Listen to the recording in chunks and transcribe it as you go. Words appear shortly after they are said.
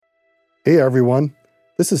Hey everyone,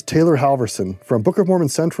 this is Taylor Halverson from Book of Mormon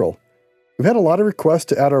Central. We've had a lot of requests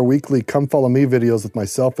to add our weekly Come Follow Me videos with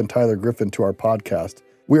myself and Tyler Griffin to our podcast.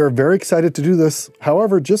 We are very excited to do this.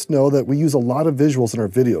 However, just know that we use a lot of visuals in our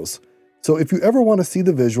videos. So if you ever want to see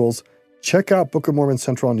the visuals, check out Book of Mormon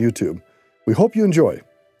Central on YouTube. We hope you enjoy.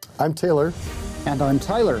 I'm Taylor. And I'm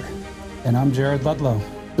Tyler. And I'm Jared Ludlow.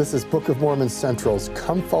 This is Book of Mormon Central's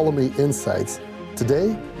Come Follow Me Insights.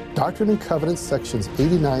 Today, Doctrine and Covenants, sections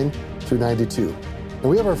 89 through 92. And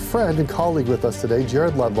we have our friend and colleague with us today,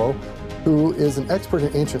 Jared Ludlow, who is an expert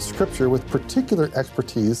in ancient scripture with particular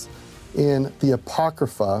expertise in the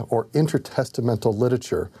Apocrypha or intertestamental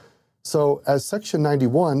literature. So as section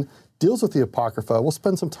 91 deals with the Apocrypha, we'll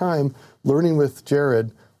spend some time learning with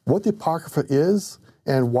Jared what the Apocrypha is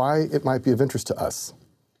and why it might be of interest to us.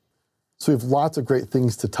 So we have lots of great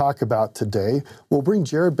things to talk about today. We'll bring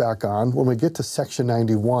Jared back on when we get to section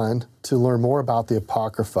 91 to learn more about the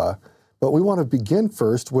Apocrypha. But we want to begin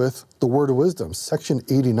first with the Word of Wisdom, section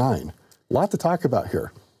 89. A lot to talk about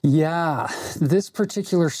here. Yeah, this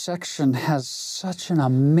particular section has such an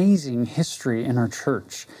amazing history in our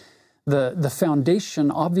church. The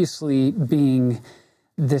foundation obviously being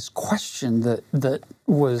this question that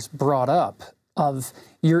was brought up of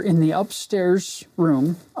you're in the upstairs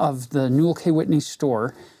room of the Newell K. Whitney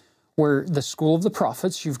store where the School of the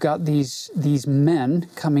Prophets, you've got these men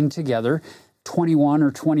coming together, 21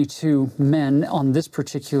 or 22 men on this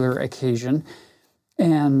particular occasion.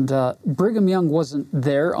 And Brigham Young wasn't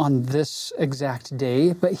there on this exact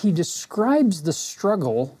day, but he describes the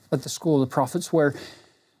struggle at the School of the Prophets where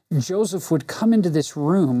Joseph would come into this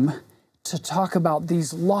room to talk about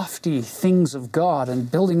these lofty things of God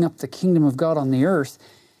and building up the kingdom of God on the earth.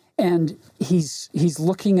 And he's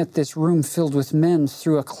looking at this room filled with men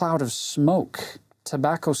through a cloud of smoke,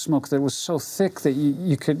 tobacco smoke that was so thick that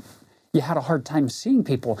you had a hard time seeing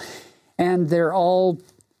people. And they're all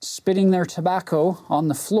spitting their tobacco on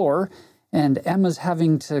the floor, and Emma's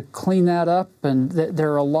having to clean that up. And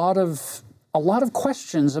there are a lot of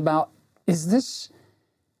questions about, is this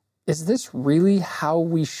really how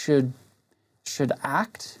we should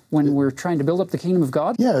act when we're trying to build up the kingdom of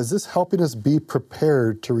God? Yeah, is this helping us be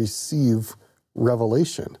prepared to receive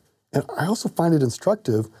revelation? And I also find it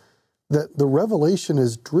instructive that the revelation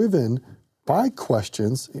is driven by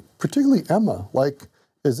questions, particularly Emma, like,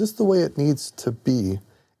 is this the way it needs to be?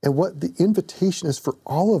 And what the invitation is for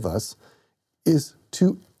all of us is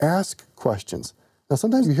to ask questions. Now,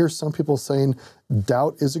 sometimes you hear some people saying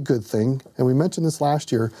doubt is a good thing, and we mentioned this last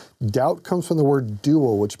year. Doubt comes from the word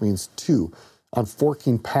duo, which means two. On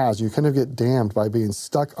forking paths, you kind of get damned by being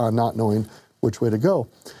stuck on not knowing which way to go.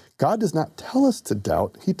 God does not tell us to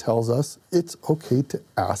doubt. He tells us it's okay to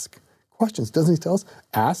ask questions. Doesn't he tell us,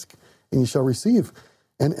 ask and you shall receive?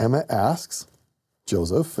 And Emma asks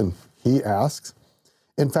Joseph, and he asks.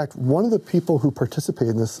 In fact, one of the people who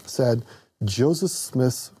participated in this said Joseph's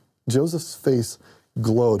face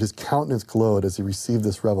glowed, his countenance glowed as he received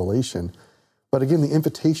this revelation. But again, the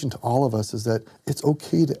invitation to all of us is that it's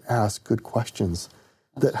okay to ask good questions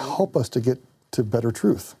that help us to get to better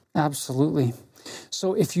truth. Absolutely.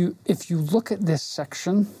 So if you look at this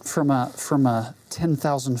section from a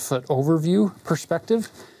 10,000-foot overview perspective,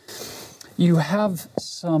 you have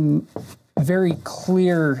some very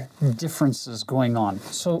clear differences going on.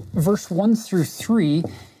 So verse 1 through 3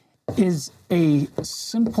 is a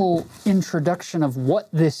simple introduction of what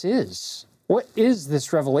this is. What is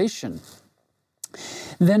this revelation?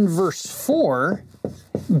 Then verse 4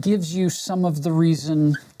 gives you some of the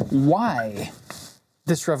reason why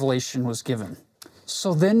this revelation was given.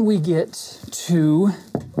 So then we get to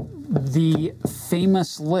the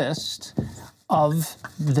famous list of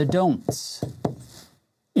the don'ts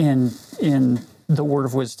in the Word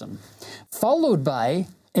of Wisdom, followed by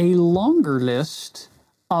a longer list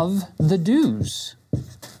of the do's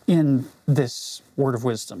in this Word of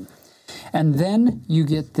Wisdom. And then you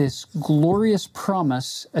get this glorious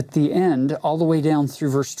promise at the end, all the way down through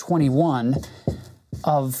verse 21,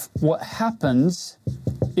 of what happens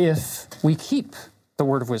if we keep the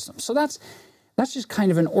Word of Wisdom. So that's just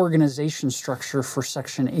kind of an organization structure for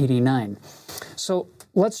section 89. So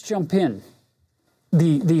let's jump in.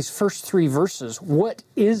 These first three verses, what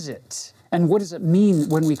is it? And what does it mean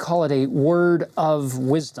when we call it a word of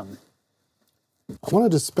wisdom? I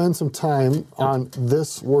wanted to spend some time on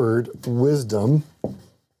this word, wisdom.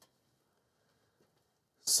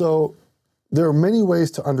 So there are many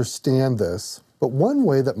ways to understand this, but one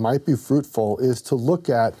way that might be fruitful is to look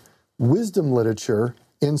at wisdom literature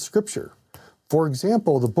in Scripture. For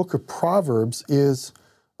example, the book of Proverbs is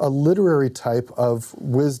a literary type of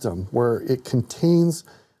wisdom where it contains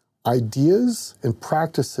ideas and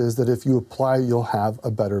practices that if you apply, you'll have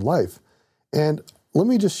a better life. And let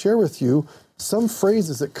me just share with you some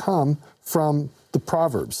phrases that come from the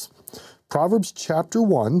Proverbs. Proverbs chapter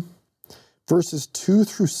 1, verses 2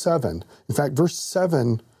 through 7. In fact, verse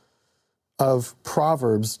 7 of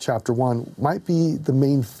Proverbs chapter 1 might be the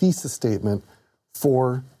main thesis statement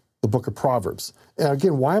for the book of Proverbs. And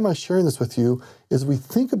again, why am I sharing this with you? Is we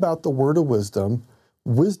think about the word of wisdom.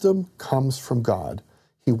 Wisdom comes from God.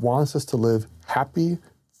 He wants us to live happy,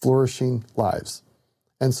 flourishing lives.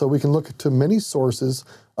 And so we can look to many sources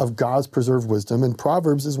of God's preserved wisdom, and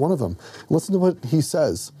Proverbs is one of them. Listen to what he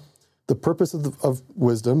says. The purpose of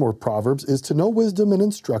wisdom, or Proverbs, is to know wisdom and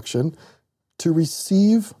instruction, to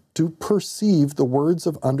perceive the words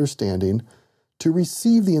of understanding, to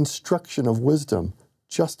receive the instruction of wisdom,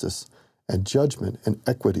 justice, and judgment and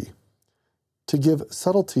equity, to give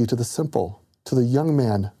subtlety to the simple, to the young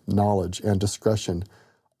man knowledge and discretion.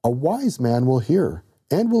 A wise man will hear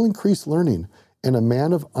and will increase learning, and a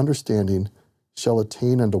man of understanding shall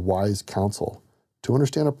attain unto wise counsel, to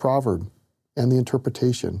understand a proverb and the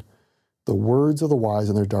interpretation, the words of the wise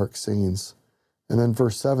and their dark sayings. And then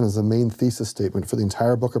verse 7 is the main thesis statement for the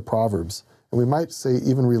entire book of Proverbs. And we might say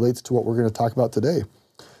even relates to what we're going to talk about today.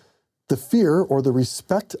 The fear or the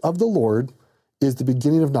respect of the Lord is the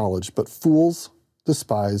beginning of knowledge, but fools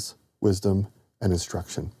despise wisdom and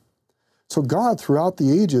instruction. So God, throughout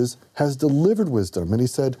the ages, has delivered wisdom. And he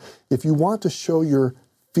said, if you want to show your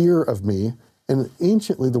fear of me, and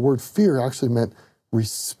anciently the word fear actually meant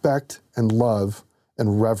respect and love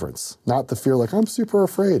and reverence, not the fear like, I'm super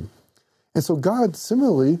afraid. And so God,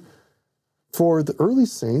 similarly, for the early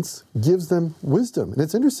saints, gives them wisdom. And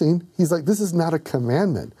it's interesting, he's like, this is not a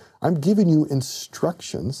commandment. I'm giving you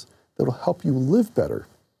instructions that will help you live better.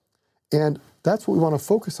 And that's what we want to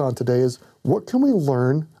focus on today is what can we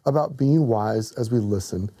learn about being wise as we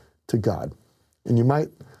listen to God? And you might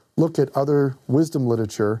look at other wisdom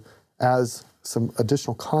literature as some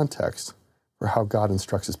additional context for how God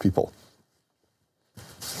instructs his people.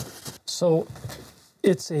 So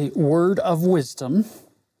it's a word of wisdom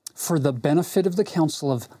for the benefit of the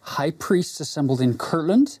council of high priests assembled in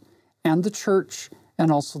Kirtland and the church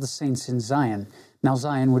and also the saints in Zion. Now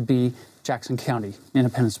Zion would be Jackson County,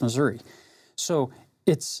 Independence, Missouri. So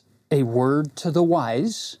it's a word to the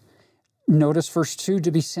wise. Notice verse 2,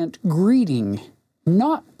 to be sent greeting,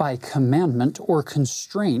 not by commandment or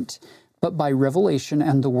constraint, but by revelation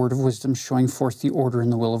and the word of wisdom, showing forth the order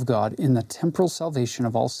and the will of God in the temporal salvation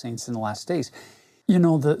of all saints in the last days. You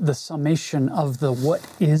know, the summation of the what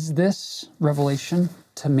is this revelation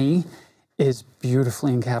to me is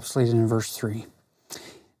beautifully encapsulated in verse 3.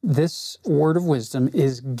 This word of wisdom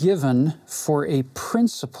is given for a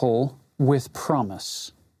principle with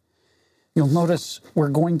promise. You'll notice we're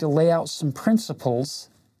going to lay out some principles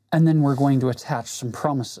and then we're going to attach some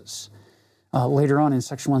promises. Later on in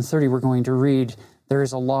section 130, we're going to read, there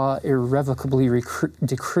is a law irrevocably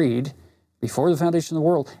decreed before the foundation of the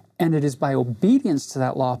world, and it is by obedience to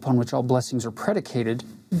that law upon which all blessings are predicated.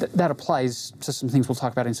 That applies to some things we'll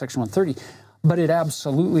talk about in section 130, but it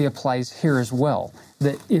absolutely applies here as well,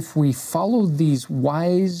 that if we follow these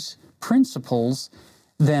wise principles,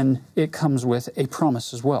 then it comes with a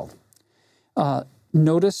promise as well.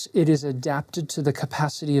 Notice it is adapted to the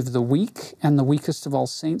capacity of the weak and the weakest of all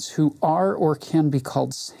saints who are or can be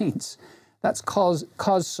called saints. That's caused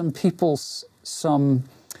some people some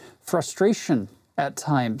frustration at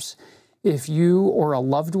times. If you or a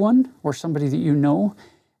loved one or somebody that you know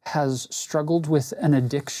has struggled with an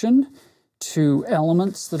addiction to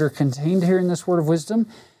elements that are contained here in this word of wisdom,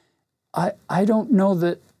 I don't know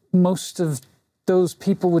that most of those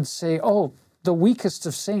people would say, oh, the weakest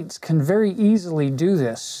of saints can very easily do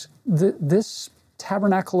this. This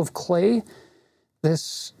tabernacle of clay,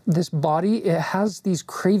 this body, it has these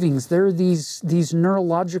cravings. There are these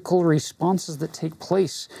neurological responses that take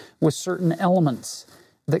place with certain elements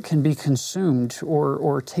that can be consumed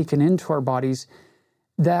or taken into our bodies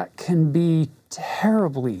that can be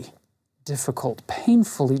terribly difficult,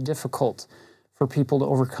 painfully difficult for people to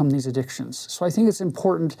overcome these addictions. So I think it's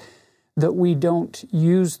important that we don't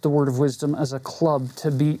use the word of wisdom as a club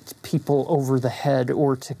to beat people over the head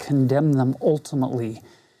or to condemn them ultimately,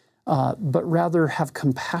 but rather have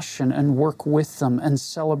compassion and work with them and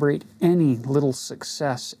celebrate any little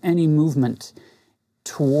success, any movement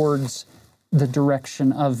towards the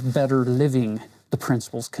direction of better living the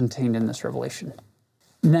principles contained in this revelation.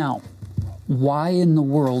 Now, why in the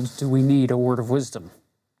world do we need a word of wisdom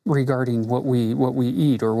regarding what we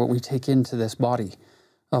eat or what we take into this body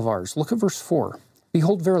of ours? Look at verse 4.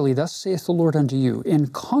 Behold, verily, thus saith the Lord unto you, in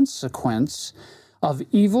consequence of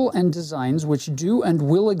evil and designs which do and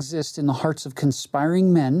will exist in the hearts of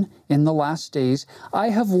conspiring men in the last days, I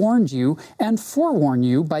have warned you and forewarned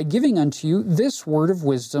you by giving unto you this word of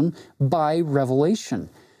wisdom by revelation.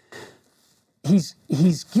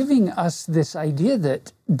 He's giving us this idea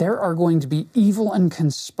that there are going to be evil and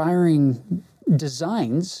conspiring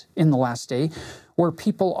designs in the last day where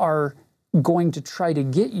people are going to try to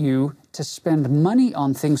get you to spend money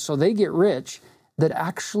on things so they get rich that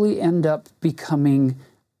actually end up becoming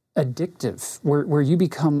addictive, where you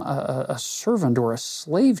become a servant or a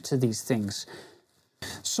slave to these things.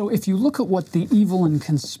 So if you look at what the evil and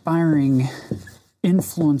conspiring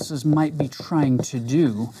influences might be trying to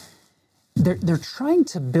do, they're trying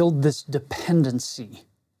to build this dependency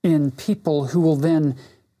in people who will then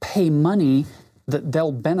pay money that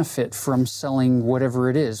they'll benefit from selling whatever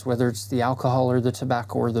it is, whether it's the alcohol or the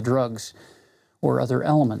tobacco or the drugs or other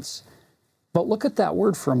elements. But look at that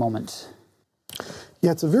word for a moment.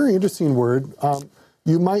 Yeah, it's a very interesting word.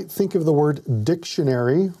 You might think of the word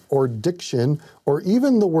dictionary or diction, or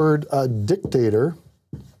even the word dictator,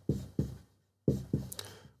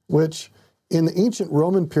 which in the ancient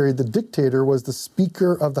Roman period, the dictator was the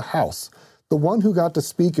speaker of the house. The one who got to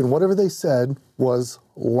speak, and whatever they said was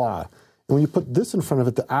law. And when you put this in front of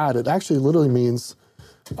it, the ad, it actually literally means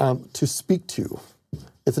to speak to.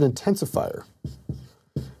 It's an intensifier.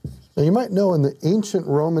 Now, you might know in the ancient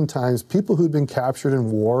Roman times, people who'd been captured in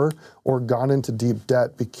war or gone into deep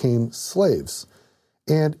debt became slaves.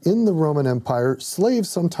 And in the Roman Empire, slaves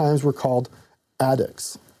sometimes were called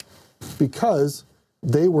addicts because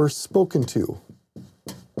they were spoken to.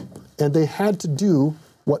 And they had to do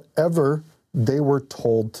whatever they were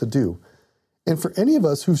told to do. And for any of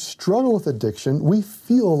us who struggle with addiction, we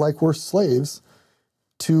feel like we're slaves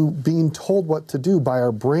to being told what to do by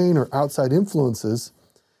our brain or outside influences.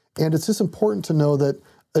 And it's just important to know that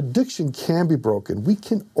addiction can be broken. We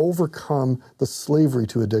can overcome the slavery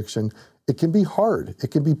to addiction. It can be hard.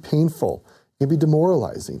 It can be painful. It can be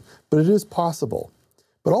demoralizing, but it is possible.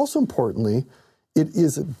 But also importantly, it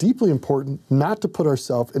is deeply important not to put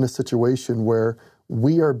ourselves in a situation where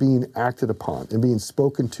we are being acted upon and being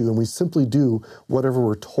spoken to, and we simply do whatever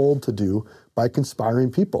we're told to do by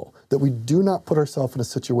conspiring people, that we do not put ourselves in a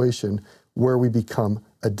situation where we become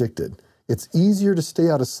addicted. It's easier to stay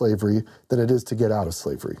out of slavery than it is to get out of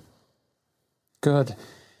slavery. Good.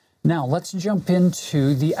 Now let's jump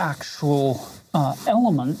into the actual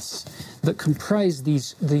elements that comprise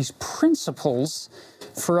these principles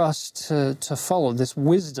for us to follow, this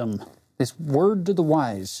wisdom, this word to the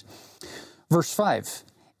wise. Verse 5,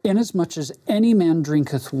 inasmuch as any man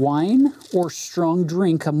drinketh wine or strong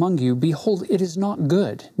drink among you, behold, it is not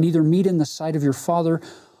good, neither meat in the sight of your Father,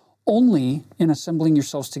 only in assembling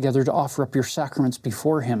yourselves together to offer up your sacraments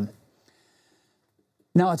before Him.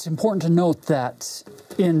 Now, it's important to note that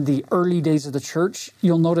in the early days of the church,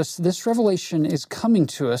 you'll notice this revelation is coming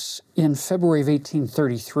to us in February of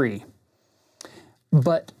 1833.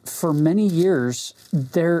 But for many years,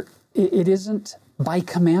 it isn't by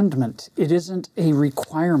commandment. It isn't a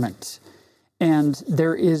requirement. And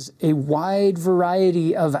there is a wide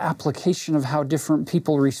variety of application of how different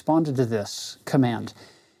people responded to this command.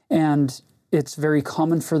 And it's very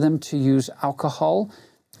common for them to use alcohol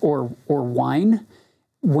or wine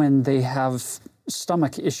when they have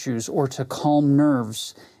stomach issues or to calm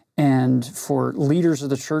nerves, and for leaders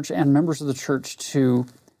of the church and members of the church to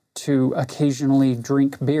occasionally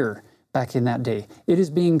drink beer back in that day. It is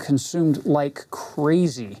being consumed like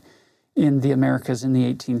crazy in the Americas in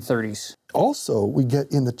the 1830s. Also, we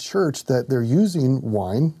get in the church that they're using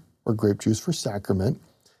wine or grape juice for sacrament,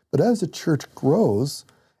 but as the church grows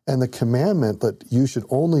and the commandment that you should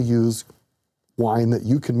only use wine that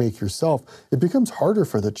you can make yourself, it becomes harder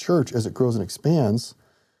for the church as it grows and expands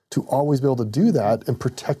to always be able to do that and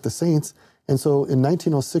protect the saints. And so in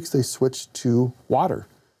 1906, they switched to water.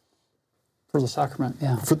 For the sacrament,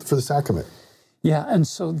 yeah. For the sacrament. Yeah, and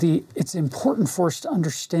so it's important for us to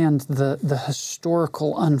understand the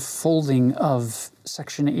historical unfolding of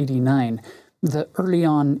Section 89. That early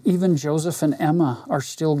on, even Joseph and Emma are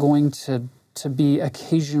still going to be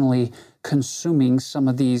occasionally consuming some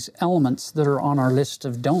of these elements that are on our list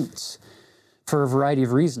of don'ts for a variety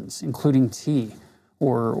of reasons, including tea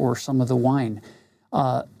or some of the wine.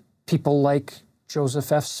 People like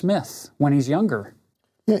Joseph F. Smith when he's younger.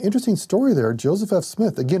 Yeah, interesting story there. Joseph F.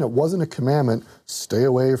 Smith, again, it wasn't a commandment, stay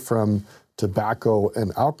away from tobacco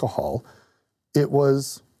and alcohol. It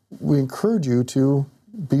was, we encourage you to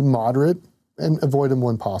be moderate and avoid them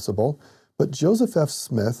when possible. But Joseph F.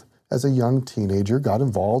 Smith, as a young teenager, got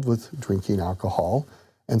involved with drinking alcohol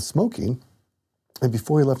and smoking. And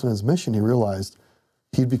before he left on his mission, he realized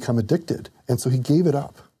he'd become addicted. And so he gave it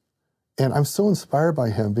up. And I'm so inspired by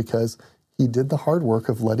him because he did the hard work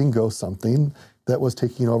of letting go something that was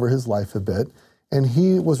taking over his life a bit. And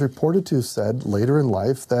he was reported to have said later in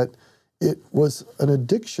life that it was an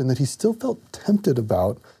addiction that he still felt tempted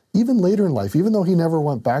about, even later in life, even though he never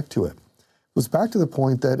went back to it. It was back to the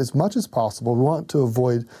point that as much as possible, we want to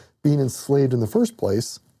avoid being enslaved in the first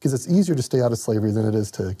place, because it's easier to stay out of slavery than it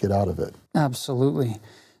is to get out of it. Absolutely.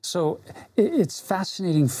 So it's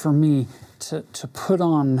fascinating for me to put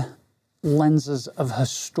on lenses of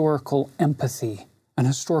historical empathy and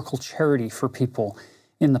historical charity for people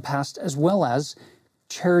in the past, as well as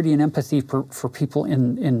charity and empathy for people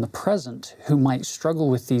in the present who might struggle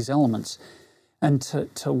with these elements, and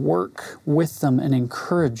to work with them and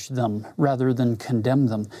encourage them rather than condemn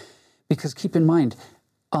them. Because keep in mind,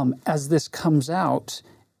 as this comes out,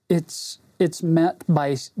 it's met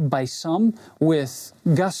by some with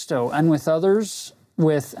gusto, and with others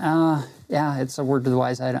with, it's a word to the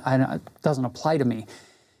wise, it doesn't apply to me.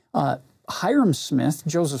 Hyrum Smith,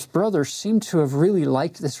 Joseph's brother, seemed to have really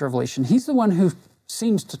liked this revelation. He's the one who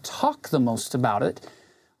seems to talk the most about it.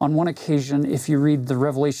 On one occasion, if you read the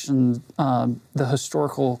revelation, the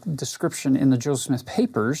historical description in the Joseph Smith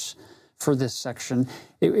papers for this section,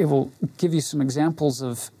 it will give you some examples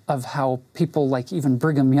of how people like even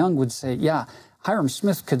Brigham Young would say, yeah, Hyrum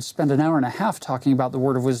Smith could spend an hour and a half talking about the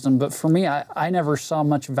word of wisdom, but for me, I never saw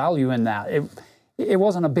much value in that. It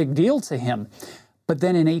wasn't a big deal to him. But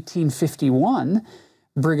then in 1851,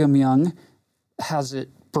 Brigham Young has it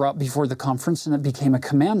brought before the conference and it became a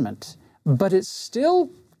commandment. But it's still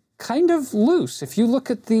kind of loose. If you look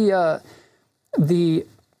at the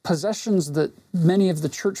possessions that many of the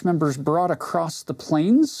church members brought across the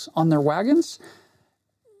plains on their wagons,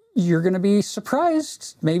 you're going to be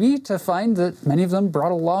surprised maybe to find that many of them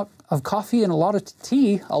brought a lot of coffee and a lot of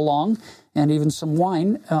tea along, and even some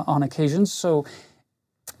wine on occasions. So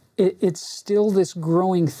it's still this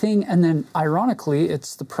growing thing. And then ironically,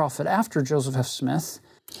 it's the prophet after Joseph F. Smith,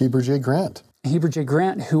 Heber J. Grant. Heber J.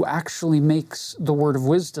 Grant, who actually makes the word of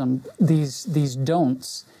wisdom, these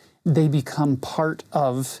don'ts, they become part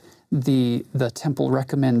of the Temple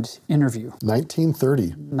Recommend interview.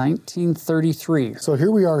 1930. 1933. So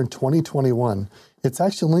here we are in 2021. It's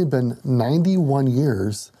actually only been 91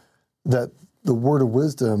 years that the word of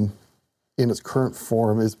wisdom in its current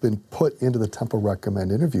form has been put into the Temple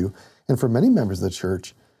Recommend interview. And for many members of the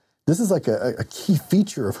church, this is like a key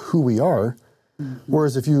feature of who we are. Mm-hmm.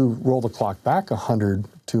 Whereas if you roll the clock back 100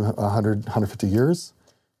 to 150 years,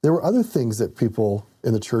 there were other things that people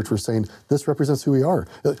in the church were saying, this represents who we are,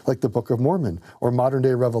 like the Book of Mormon or modern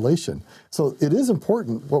day Revelation. So it is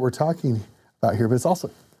important what we're talking about here, but it's also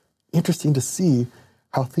interesting to see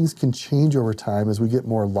how things can change over time as we get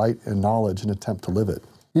more light and knowledge and attempt to live it.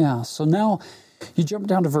 Yeah, so now you jump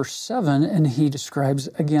down to verse 7, and he describes,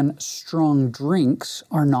 again, strong drinks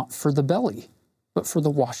are not for the belly, but for the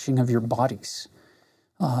washing of your bodies,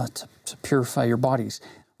 to purify your bodies.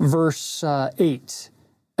 Verse 8,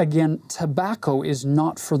 again, tobacco is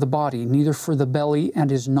not for the body, neither for the belly, and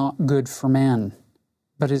is not good for man,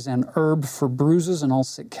 but is an herb for bruises and all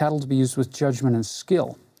sick cattle to be used with judgment and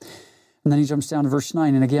skill. And then he jumps down to verse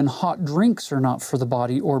 9, and again, hot drinks are not for the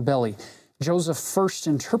body or belly. Joseph first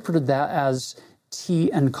interpreted that as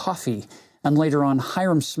tea and coffee, and later on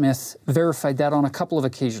Hyrum Smith verified that on a couple of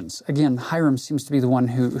occasions. Again, Hyrum seems to be the one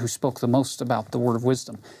who spoke the most about the word of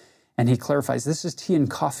wisdom, and he clarifies this is tea and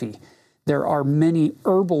coffee. There are many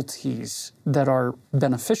herbal teas that are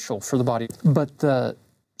beneficial for the body, but the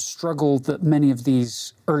struggle that many of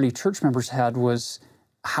these early church members had was,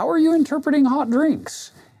 how are you interpreting hot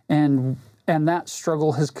drinks? And that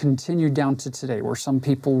struggle has continued down to today, where some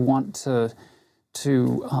people want to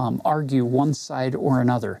argue one side or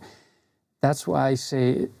another. That's why I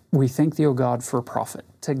say we thank thee, O God, for a prophet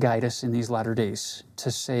to guide us in these latter days,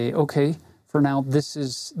 to say, okay, for now, this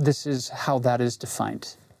is how that is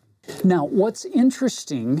defined. Now, what's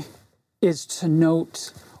interesting is to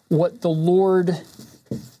note what the Lord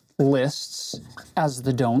lists as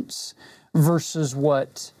the don'ts versus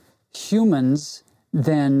what humans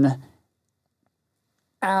then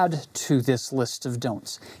add to this list of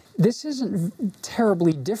don'ts. This isn't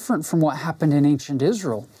terribly different from what happened in ancient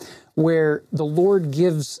Israel, where the Lord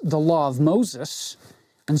gives the law of Moses,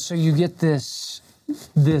 and so you get this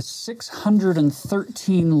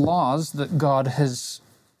 613 laws that God has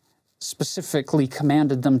specifically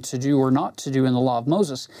commanded them to do or not to do in the law of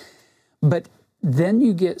Moses. But then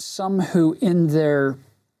you get some who in their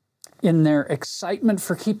excitement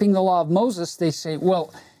for keeping the law of Moses, they say,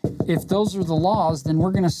 well, if those are the laws, then we're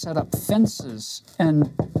going to set up fences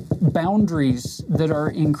and boundaries that are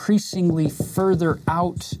increasingly further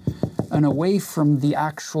out and away from the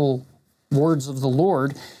actual words of the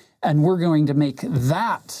Lord, and we're going to make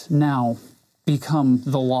that now become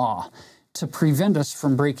the law to prevent us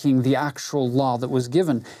from breaking the actual law that was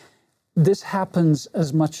given. This happens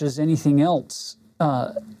as much as anything else,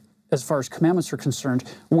 as far as commandments are concerned,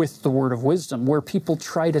 with the word of wisdom, where people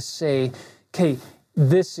try to say, okay,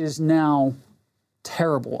 this is now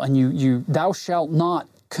terrible, and thou shalt not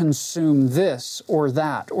consume this or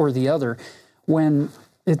that or the other, when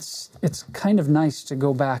it's kind of nice to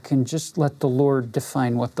go back and just let the Lord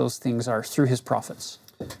define what those things are through his prophets.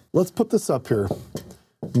 Let's put this up here.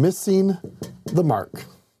 Missing the mark.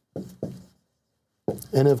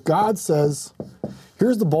 And if God says,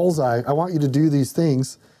 here's the bullseye, I want you to do these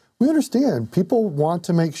things, we understand. People want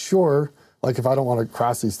to make sure, like if I don't want to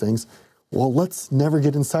cross these things, well, let's never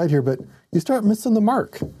get inside here, but you start missing the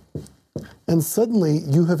mark. And suddenly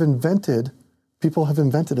people have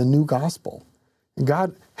invented a new gospel. And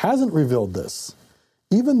God hasn't revealed this.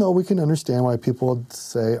 Even though we can understand why people would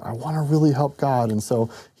say, I want to really help God, and so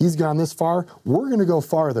he's gone this far, we're going to go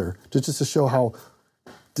farther, just to show how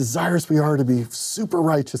desirous we are to be super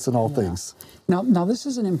righteous in all things. Now this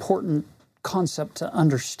is an important concept to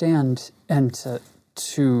understand and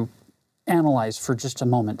to analyze for just a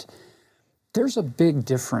moment. There's a big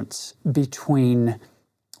difference between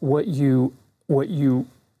what you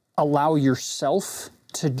allow yourself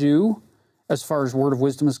to do as far as word of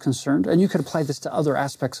wisdom is concerned, and you could apply this to other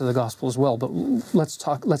aspects of the gospel as well, but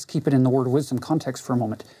let's keep it in the word of wisdom context for a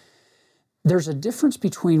moment. There's a difference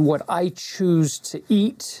between what I choose to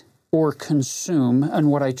eat or consume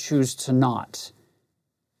and what I choose to not,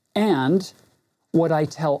 and what I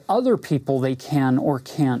tell other people they can or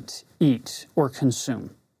can't eat or consume.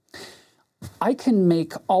 I can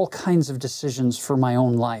make all kinds of decisions for my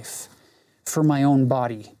own life, for my own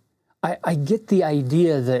body. I get the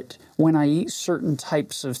idea that when I eat certain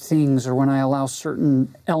types of things or when I allow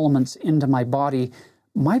certain elements into my body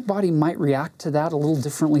might react to that a little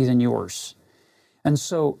differently than yours. And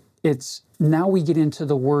so now we get into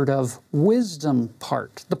the word of wisdom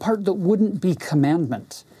part, the part that wouldn't be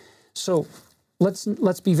commandment. So let's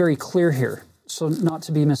be very clear here, so not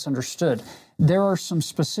to be misunderstood. There are some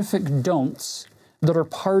specific don'ts that are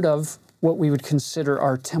part of what we would consider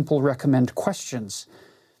our temple recommend questions.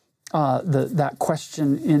 That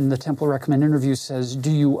question in the Temple Recommend interview says, do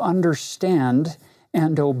you understand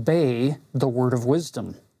and obey the word of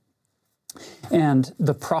wisdom? And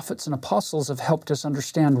the prophets and apostles have helped us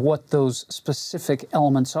understand what those specific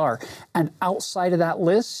elements are. And outside of that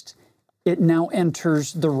list, it now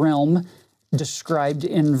enters the realm described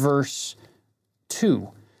in verse 2.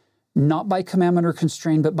 Not by commandment or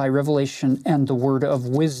constraint, but by revelation and the word of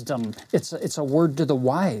wisdom. It's a word to the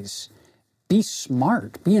wise. Be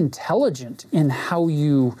smart, be intelligent in how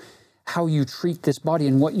you treat this body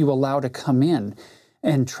and what you allow to come in,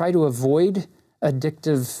 and try to avoid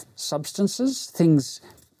addictive substances, things.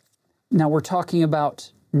 Now we're talking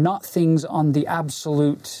about not things on the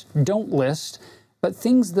absolute don't list, but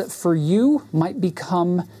things that for you might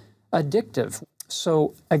become addictive.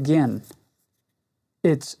 So again,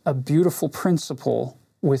 it's a beautiful principle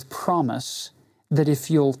with promise that if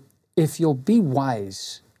you'll be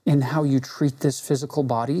wise in how you treat this physical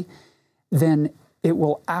body, then it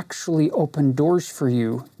will actually open doors for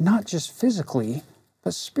you, not just physically,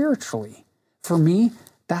 but spiritually. For me,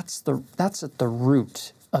 that's at the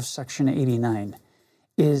root of Section 89,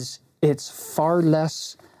 is it's far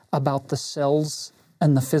less about the cells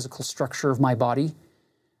and the physical structure of my body,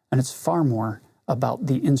 and it's far more about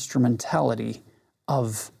the instrumentality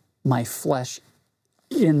of my flesh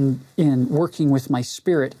in working with my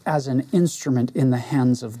spirit as an instrument in the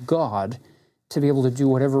hands of God to be able to do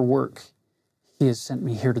whatever work he has sent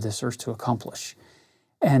me here to this earth to accomplish.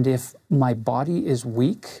 And if my body is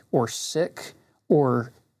weak or sick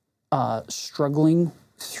or struggling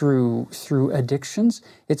through addictions,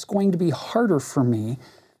 it's going to be harder for me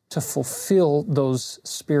to fulfill those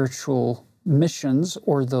spiritual missions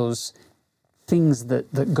or those things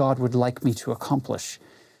that God would like me to accomplish.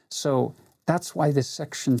 So that's why this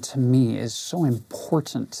section to me is so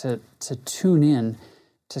important to tune in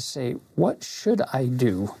to say, what should I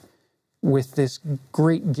do with this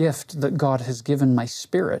great gift that God has given my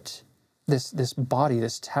spirit, this body,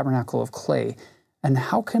 this tabernacle of clay, and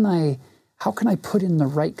how can I put in the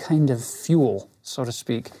right kind of fuel, so to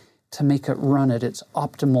speak, to make it run at its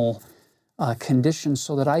optimal condition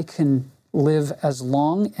so that I can live as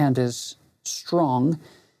long and as strong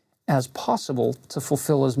as possible to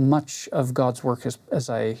fulfill as much of God's work as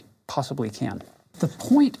I possibly can. The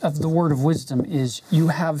point of the word of wisdom is you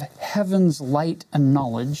have heaven's light and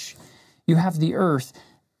knowledge, you have the earth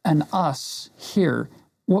and us here.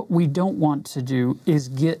 What we don't want to do is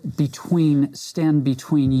stand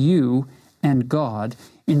between you and God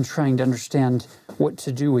in trying to understand what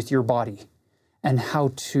to do with your body and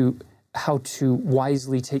how to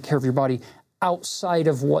wisely take care of your body outside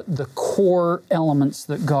of what the core elements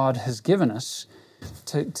that God has given us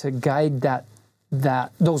to guide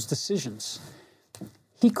those decisions.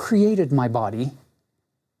 He created my body.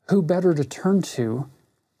 Who better to turn to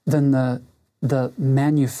than the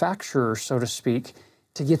manufacturer, so to speak,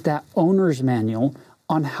 to get that owner's manual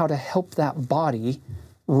on how to help that body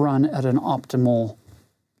run at in an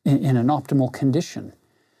optimal condition.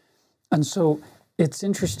 And so it's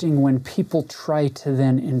interesting when people try to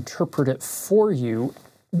then interpret it for you,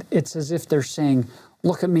 it's as if they're saying,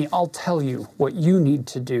 look at me, I'll tell you what you need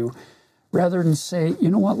to do, rather than say, you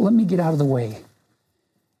know what, let me get out of the way.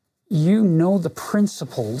 You know the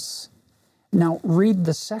principles. Now read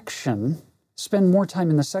the section, spend more time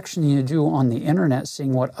in the section than you do on the internet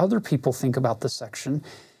seeing what other people think about the section,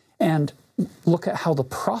 and look at how the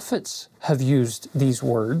prophets have used these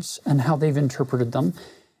words and how they've interpreted them,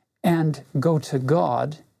 and go to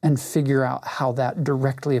God and figure out how that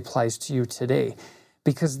directly applies to you today.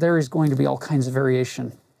 Because there is going to be all kinds of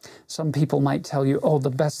variation. Some people might tell you, oh, the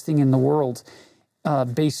best thing in the world,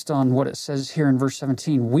 based on what it says here in verse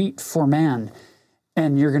 17, wheat for man.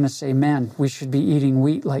 And you're going to say, man, we should be eating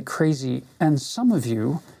wheat like crazy. And some of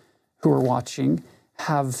you who are watching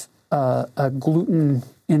have a gluten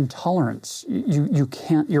intolerance. You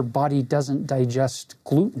can't, your body doesn't digest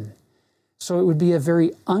gluten. So it would be a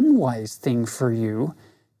very unwise thing for you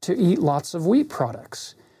to eat lots of wheat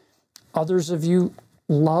products. Others of you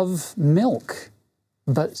love milk,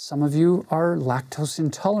 but some of you are lactose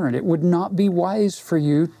intolerant. It would not be wise for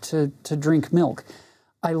you to drink milk.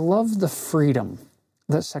 I love the freedom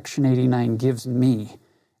that Section 89 gives me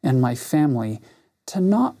and my family to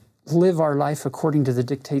not live our life according to the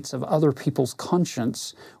dictates of other people's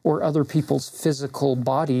conscience or other people's physical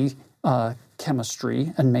body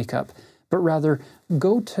chemistry and makeup, but rather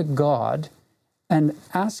go to God and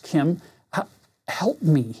ask Him, help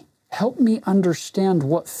me understand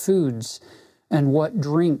what foods and what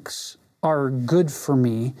drinks are good for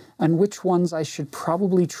me and which ones I should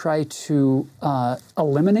probably try to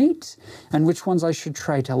eliminate and which ones I should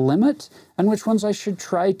try to limit and which ones I should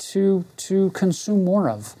try to consume more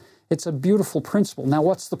of. It's a beautiful principle. Now,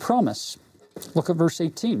 what's the promise? Look at verse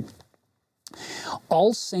 18.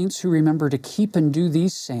 All saints who remember to keep and do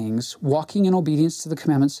these sayings, walking in obedience to the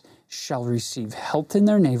commandments, shall receive health in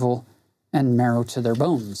their navel and marrow to their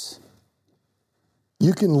bones.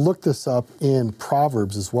 You can look this up in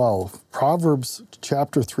Proverbs as well. Proverbs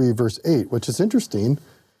chapter 3, verse 8, which is interesting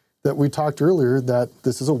that we talked earlier that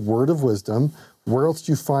this is a word of wisdom. Where else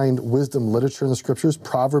do you find wisdom literature in the scriptures?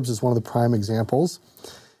 Proverbs is one of the prime examples.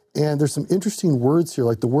 And there's some interesting words here,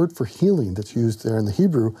 like the word for healing that's used there in the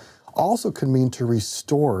Hebrew also can mean to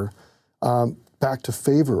restore back to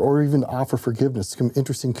favor or even offer forgiveness. Some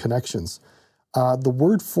interesting connections. The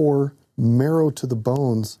word for marrow to the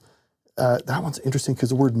bones, that one's interesting because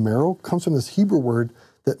the word marrow comes from this Hebrew word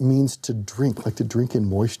that means to drink, like to drink in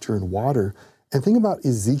moisture and water. And think about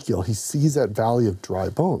Ezekiel. He sees that valley of dry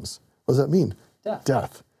bones. What does that mean?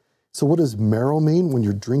 Death. So what does marrow mean when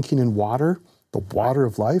you're drinking in water, the water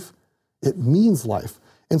of life? It means life.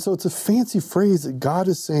 And so it's a fancy phrase that God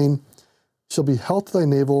is saying, shall be health to thy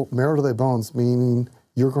navel, marrow to thy bones, meaning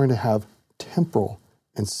you're going to have temporal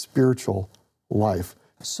and spiritual life.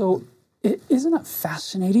 So isn't it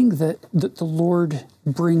fascinating that the Lord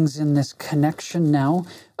brings in this connection now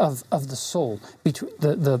of the soul, between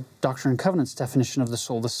the Doctrine and Covenants definition of the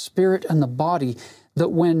soul, the spirit and the body, that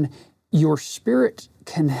when your spirit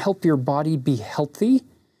can help your body be healthy,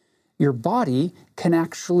 your body can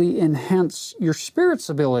actually enhance your spirit's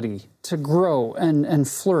ability to grow and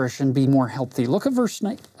flourish and be more healthy. Look at verse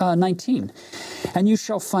 19. And you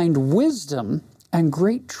shall find wisdom and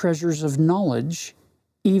great treasures of knowledge,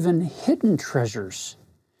 even hidden treasures.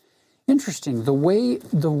 Interesting. The way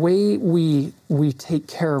we take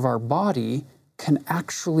care of our body can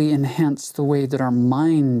actually enhance the way that our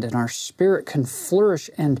mind and our spirit can flourish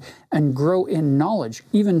and grow in knowledge,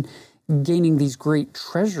 even gaining these great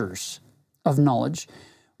treasures of knowledge,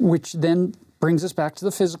 which then brings us back to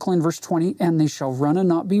the physical in verse 20, and they shall run and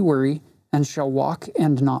not be weary, and shall walk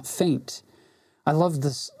and not faint. I love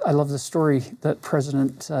this. I love the story that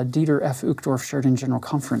President Dieter F. Uchtdorf shared in General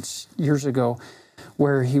Conference years ago,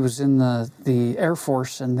 where he was in the Air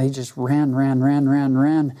Force and they just ran.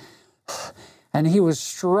 And he was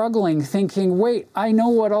struggling, thinking, wait, I know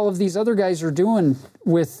what all of these other guys are doing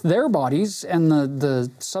with their bodies and the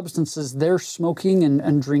substances they're smoking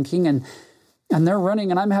and drinking, and they're running,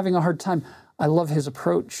 and I'm having a hard time. I love his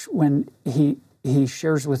approach when he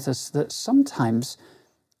shares with us that sometimes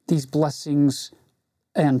these blessings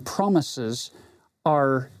and promises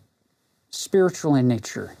are spiritual in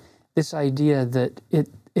nature. This idea that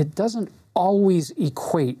it doesn't always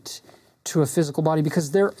equate to a physical body,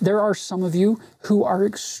 because there are some of you who are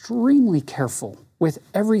extremely careful with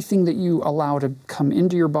everything that you allow to come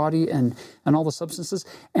into your body and all the substances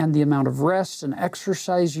and the amount of rest and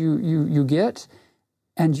exercise you get,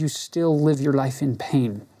 and you still live your life in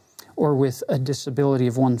pain or with a disability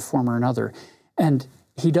of one form or another. And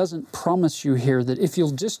he doesn't promise you here that if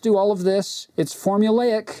you'll just do all of this, it's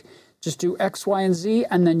formulaic, just do X, Y, and Z,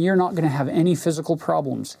 and then you're not going to have any physical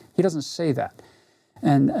problems. He doesn't say that.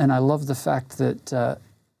 And I love the fact that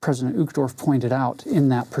President Uchtdorf pointed out in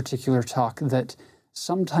that particular talk that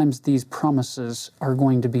sometimes these promises are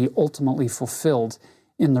going to be ultimately fulfilled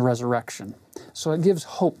in the resurrection. So it gives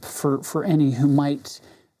hope for any who might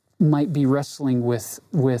be wrestling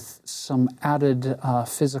with some added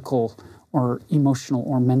physical or emotional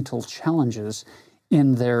or mental challenges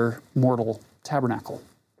in their mortal tabernacle.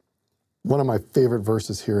 One of my favorite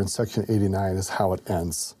verses here in section 89 is how it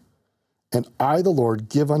ends. And I, the Lord,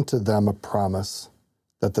 give unto them a promise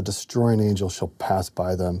that the destroying angel shall pass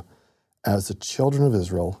by them as the children of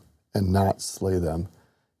Israel and not slay them.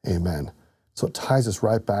 Amen. So it ties us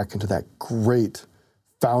right back into that great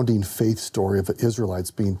founding faith story of the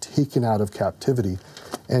Israelites being taken out of captivity.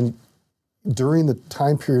 And during the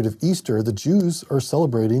time period of Easter, the Jews are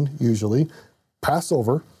celebrating, usually,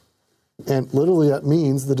 Passover. And literally that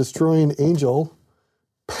means the destroying angel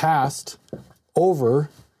passed over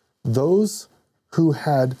those who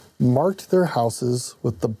had marked their houses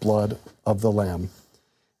with the blood of the Lamb.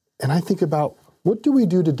 And I think about, what do we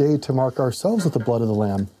do today to mark ourselves with the blood of the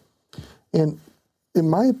Lamb? And in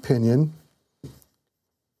my opinion,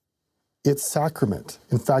 it's sacrament.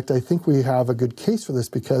 In fact, I think we have a good case for this,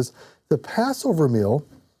 because the Passover meal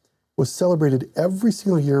was celebrated every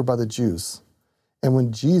single year by the Jews. And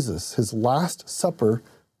when Jesus, his Last Supper,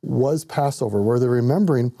 was Passover, where they're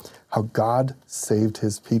remembering how God saved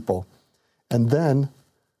his people. And then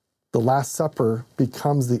the Last Supper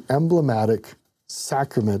becomes the emblematic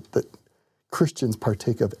sacrament that Christians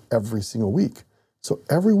partake of every single week. So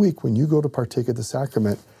every week when you go to partake of the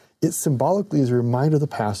sacrament, it symbolically is a reminder of the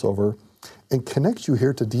Passover and connects you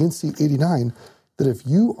here to D&C 89, that if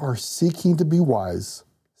you are seeking to be wise,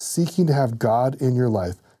 seeking to have God in your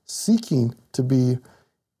life, seeking to be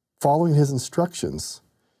following his instructions,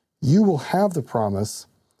 you will have the promise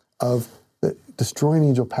of the destroying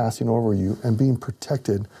angel passing over you and being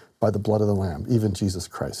protected by the blood of the Lamb, even Jesus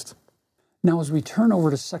Christ. Now, as we turn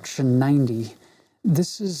over to section 90,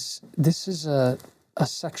 this is a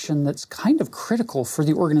section that's kind of critical for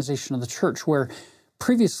the organization of the church, where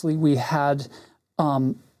previously we had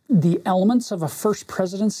the elements of a first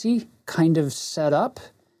presidency kind of set up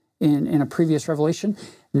in a previous revelation.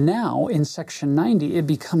 Now, in section 90, it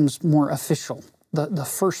becomes more official. The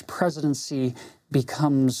first presidency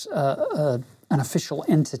becomes an official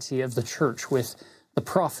entity of the church with the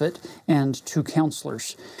prophet and two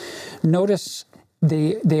counselors. Notice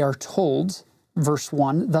they are told, verse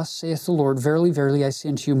 1, "Thus saith the Lord, verily, verily, I say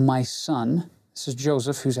unto you, my son," this is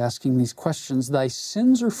Joseph who's asking these questions, "thy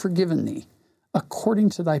sins are forgiven thee, according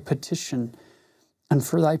to thy petition, and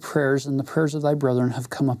for thy prayers and the prayers of thy brethren have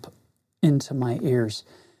come up into my ears."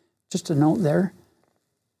 Just a note there,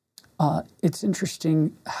 it's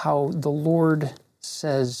interesting how the Lord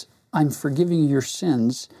says, "I'm forgiving your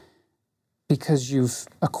sins because you've,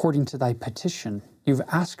 according to thy petition, you've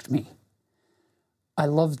asked me." I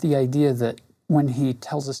love the idea that when he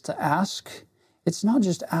tells us to ask, it's not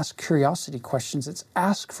just ask curiosity questions, it's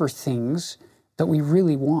ask for things that we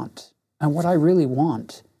really want. And what I really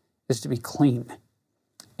want is to be clean.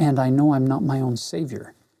 And I know I'm not my own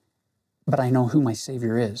Savior, but I know who my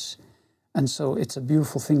Savior is. And so it's a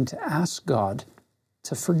beautiful thing to ask God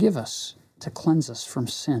to forgive us, to cleanse us from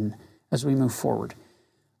sin as we move forward.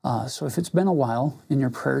 So if it's been a while in your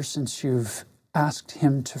prayers since you've asked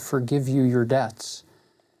him to forgive you your debts,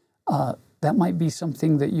 that might be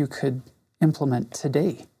something that you could implement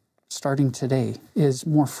today. Starting today is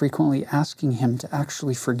more frequently asking him to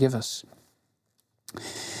actually forgive us.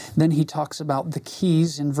 Then he talks about the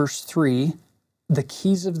keys in verse 3. "The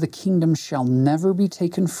keys of the kingdom shall never be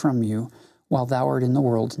taken from you while thou art in the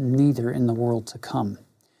world, neither in the world to come."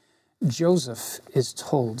 Joseph is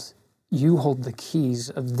told, you hold the keys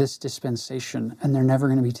of this dispensation, and they're never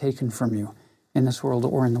going to be taken from you in this world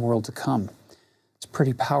or in the world to come. It's a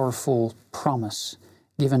pretty powerful promise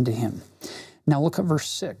given to him. Now look at verse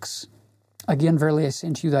 6. Again, verily I say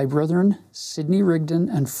unto you, thy brethren, Sidney Rigdon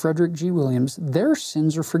and Frederick G. Williams, their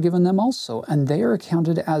sins are forgiven them also, and they are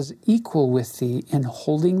accounted as equal with thee in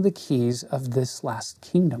holding the keys of this last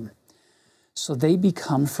kingdom. So they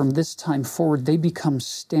become, from this time forward, they become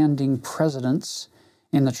standing presidents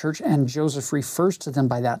in the church, and Joseph refers to them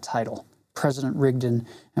by that title, President Rigdon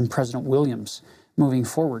and President Williams, moving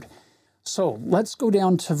forward. So let's go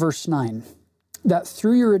down to verse 9. That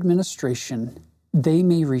through your administration they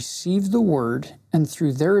may receive the word, and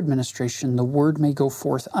through their administration the word may go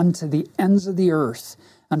forth unto the ends of the earth,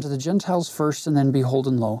 unto the Gentiles first, and then behold,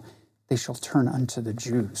 and lo, they shall turn unto the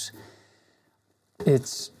Jews.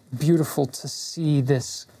 It's beautiful to see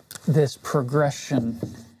this progression,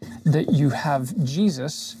 that you have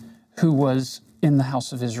Jesus, who was in the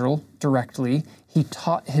house of Israel directly. He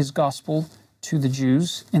taught his gospel to the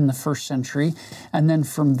Jews in the first century, and then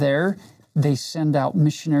from there they send out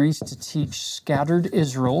missionaries to teach scattered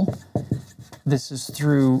Israel. This is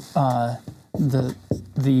through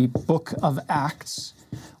the book of Acts,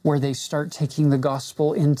 where they start taking the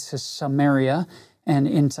gospel into Samaria and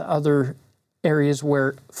into other areas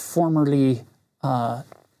where formerly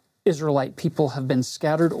Israelite people have been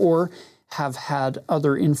scattered or have had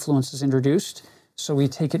other influences introduced. So we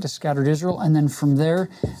take it to scattered Israel, and then from there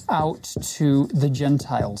out to the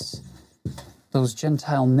Gentiles, those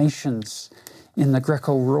Gentile nations in the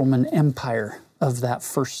Greco-Roman Empire of that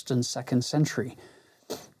first and second century.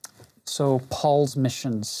 So Paul's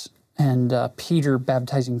missions and Peter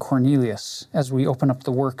baptizing Cornelius as we open up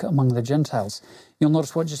the work among the Gentiles. You'll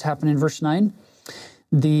notice what just happened in verse 9.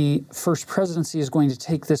 The first presidency is going to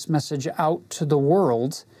take this message out to the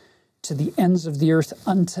world, to the ends of the earth,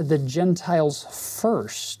 unto the Gentiles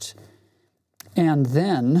first, and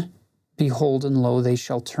then, behold, and lo, they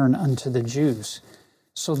shall turn unto the Jews.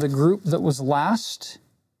 So the group that was last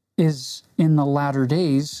is in the latter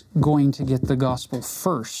days going to get the gospel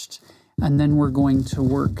first, and then we're going to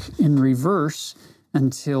work in reverse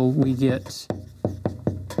until we get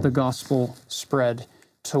the gospel spread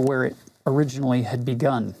to where it originally had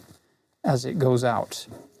begun as it goes out.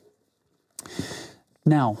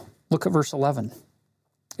 Now, look at verse 11.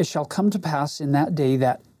 It shall come to pass in that day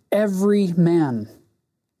that every man,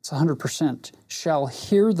 it's 100%, shall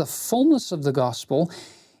hear the fullness of the gospel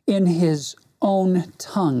in his own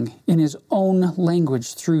tongue, in his own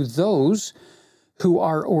language, through those who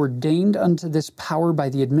are ordained unto this power by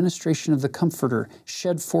the administration of the Comforter,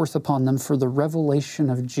 shed forth upon them for the revelation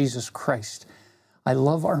of Jesus Christ. I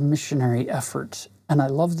love our missionary effort, and I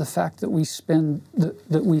love the fact that we spend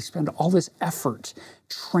all this effort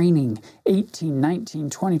training 18,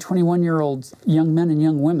 19, 20, 21-year-old young men and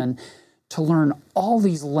young women to learn all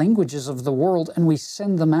these languages of the world, and we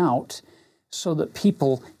send them out so that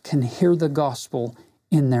people can hear the gospel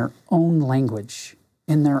in their own language,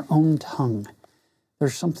 in their own tongue.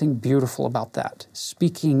 There's something beautiful about that,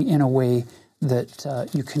 speaking in a way that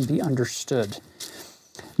you can be understood.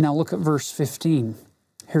 Now look at verse 15.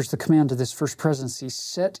 Here's the command to this first presidency.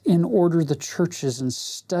 Set in order the churches and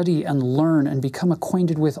study and learn and become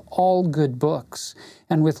acquainted with all good books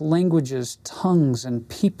and with languages, tongues, and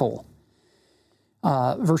people.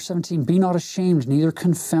 Verse 17, be not ashamed, neither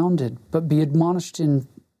confounded, but be admonished in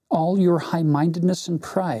all your high-mindedness and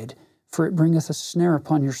pride, for it bringeth a snare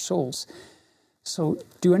upon your souls. So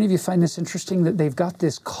do any of you find this interesting that they've got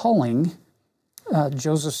this calling,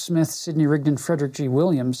 Joseph Smith, Sidney Rigdon, Frederick G.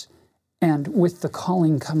 Williams, and with the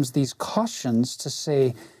calling comes these cautions to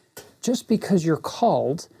say, just because you're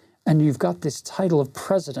called and you've got this title of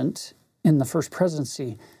president in the first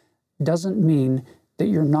presidency doesn't mean that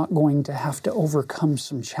you're not going to have to overcome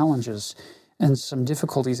some challenges and some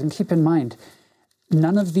difficulties. And keep in mind,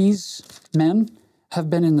 none of these men have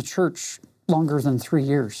been in the church longer than 3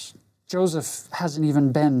 years. Joseph hasn't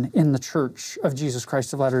even been in the Church of Jesus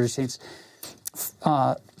Christ of Latter-day Saints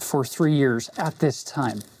for 3 years at this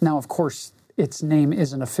time. Now, of course, its name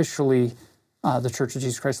isn't officially the Church of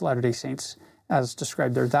Jesus Christ of Latter-day Saints as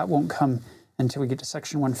described there. That won't come until we get to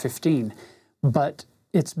section 115. But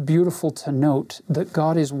it's beautiful to note that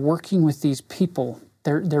God is working with these people.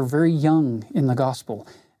 They're very young in the gospel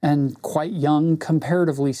and quite young,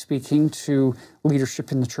 comparatively speaking, to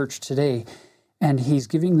leadership in the church today. And he's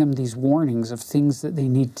giving them these warnings of things that they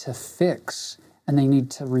need to fix and they need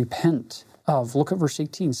to repent of. Look at verse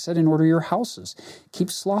 18. Set in order your houses. Keep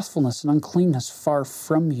slothfulness and uncleanness far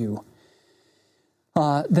from you.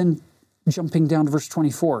 Then jumping down to verse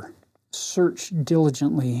 24. Search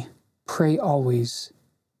diligently, pray always,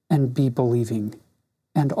 and be believing,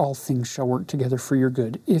 and all things shall work together for your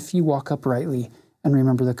good, if you walk uprightly and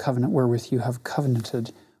remember the covenant wherewith you have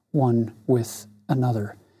covenanted one with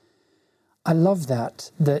another. I love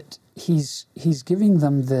that he's giving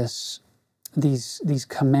them these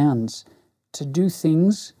commands to do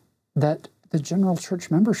things that the general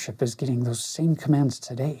church membership is getting those same commands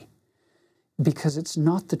today. Because it's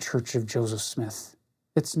not the church of Joseph Smith.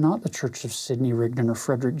 It's not the church of Sidney Rigdon or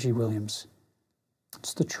Frederick G. Williams.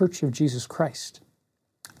 It's the church of Jesus Christ.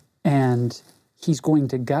 And he's going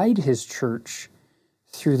to guide his church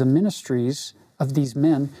through the ministries of these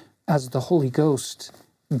men as the Holy Ghost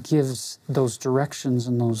gives those directions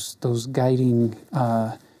and those guiding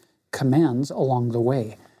commands along the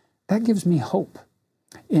way. That gives me hope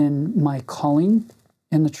in my calling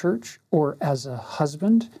in the church, or as a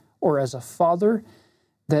husband, or as a father,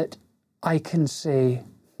 that I can say,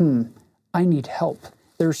 I need help.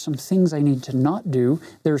 There's some things I need to not do.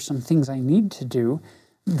 There's some things I need to do,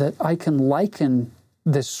 that I can liken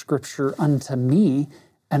this scripture unto me,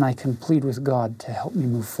 and I can plead with God to help me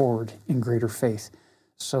move forward in greater faith,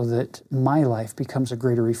 so that my life becomes a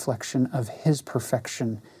greater reflection of His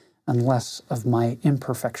perfection and less of my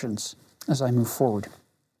imperfections as I move forward.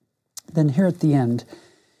 Then here at the end,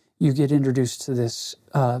 you get introduced to this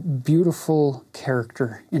beautiful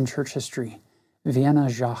character in church history, Vienna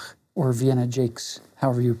Jacques, or Vienna Jakes,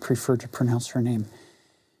 however you prefer to pronounce her name.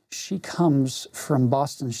 She comes from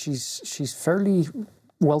Boston. She's fairly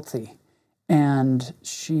wealthy, and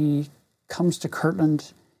she comes to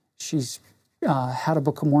Kirtland. She's had a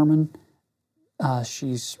Book of Mormon.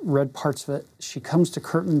 She's read parts of it. She comes to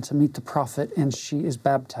Kirtland to meet the prophet, and she is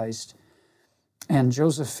baptized. And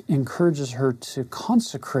Joseph encourages her to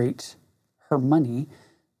consecrate her money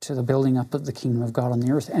to the building up of the kingdom of God on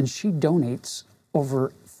the earth. And she donates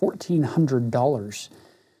over $1,400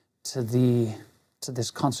 to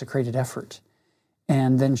this consecrated effort.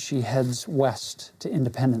 And then she heads west to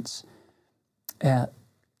Independence.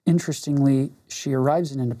 Interestingly, she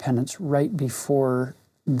arrives in Independence right before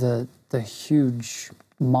the huge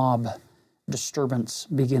mob disturbance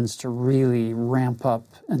begins to really ramp up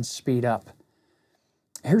and speed up.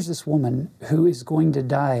 Here's this woman who is going to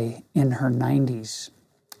die in her 90s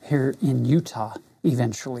here in Utah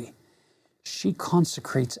eventually. She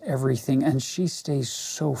consecrates everything, and she stays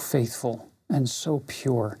so faithful and so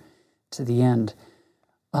pure to the end.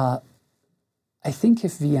 I think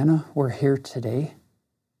if Vienna were here today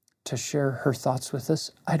to share her thoughts with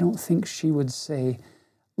us, I don't think she would say,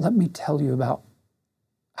 let me tell you about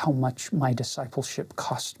how much my discipleship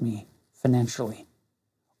cost me financially.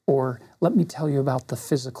 Or let me tell you about the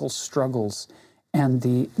physical struggles and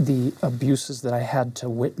the abuses that I had to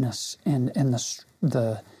witness, and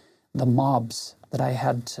the mobs that I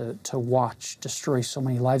had to watch destroy so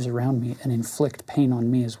many lives around me and inflict pain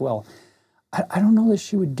on me as well. I don't know that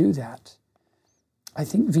she would do that. I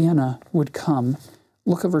think Vienna would come.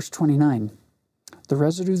 Look at verse 29. The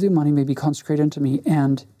residue of the money may be consecrated unto me,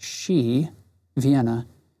 and she, Vienna,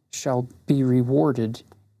 shall be rewarded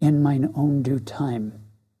in mine own due time.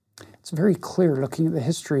 It's very clear, looking at the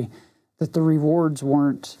history, that the rewards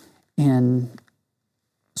weren't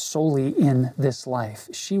solely in this life.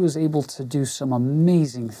 She was able to do some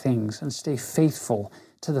amazing things and stay faithful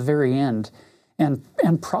to the very end, and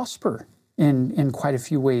prosper in quite a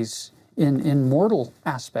few ways in mortal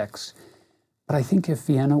aspects. But I think if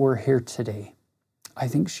Vienna were here today, I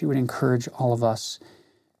think she would encourage all of us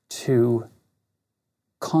to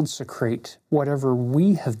consecrate whatever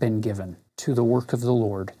we have been given to the work of the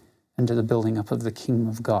Lord and to the building up of the kingdom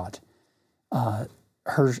of God.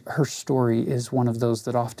 Her story is one of those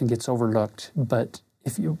that often gets overlooked, but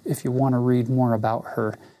if you want to read more about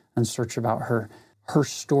her and search about her, her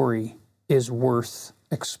story is worth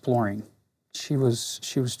exploring. She was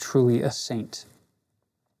truly a saint.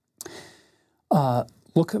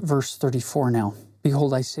 Look at verse 34 now.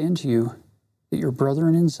 Behold, I say unto you that your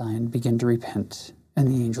brethren in Zion begin to repent, and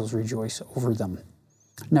the angels rejoice over them.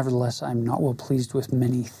 Nevertheless, I am not well pleased with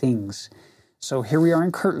many things. So here we are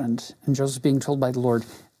in Kirtland, and Joseph being told by the Lord,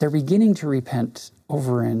 they're beginning to repent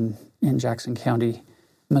over in Jackson County,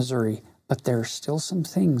 Missouri, but there are still some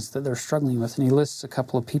things that they're struggling with. And he lists a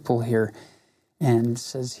couple of people here and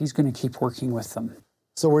says he's going to keep working with them.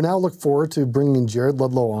 So we're now looking forward to bringing Jared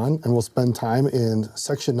Ludlow on, and we'll spend time in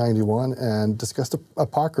section 91 and discuss the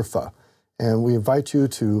Apocrypha. And we invite you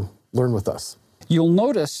to learn with us. You'll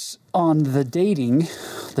notice on the dating,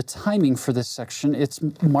 the timing for this section, it's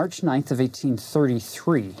March 9th of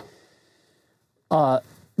 1833.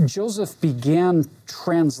 Joseph began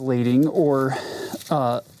translating or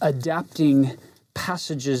adapting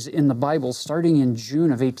passages in the Bible starting in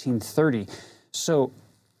June of 1830. So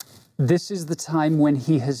this is the time when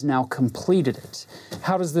he has now completed it.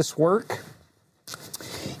 How does this work?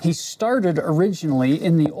 He started originally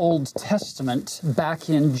in the Old Testament back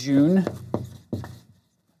in June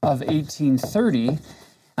of 1830.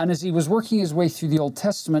 And as he was working his way through the Old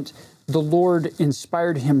Testament, the Lord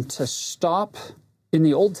inspired him to stop in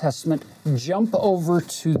the Old Testament, jump over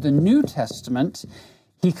to the New Testament.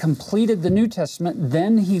 He completed the New Testament,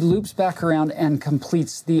 then he loops back around and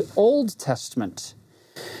completes the Old Testament.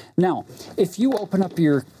 Now, if you open up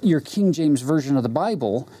your King James Version of the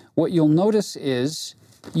Bible, what you'll notice is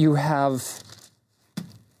you have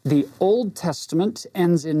the Old Testament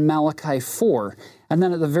ends in Malachi 4. And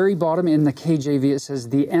then at the very bottom in the KJV, it says,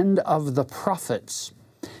 the end of the prophets.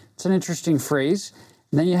 It's an interesting phrase.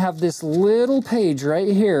 And then you have this little page right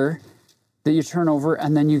here that you turn over,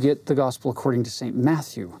 and then you get the Gospel according to St.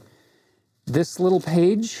 Matthew. This little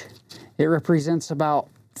page, it represents about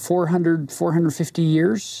 450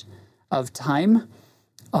 years of time.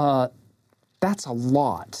 That's a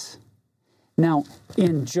lot. Now,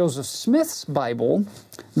 in Joseph Smith's Bible,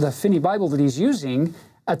 the Finney Bible that he's using,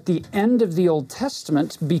 at the end of the Old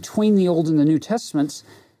Testament, between the Old and the New Testaments,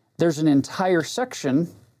 there's an entire section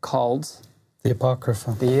called The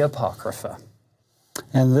Apocrypha. The Apocrypha.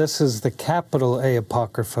 And this is the capital A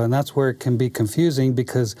Apocrypha, and that's where it can be confusing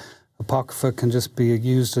because Apocrypha can just be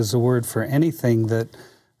used as a word for anything that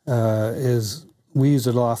we use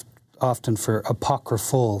it often for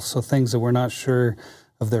apocryphal, so things that we're not sure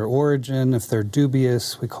of their origin, if they're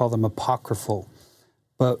dubious, we call them apocryphal.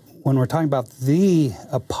 But when we're talking about the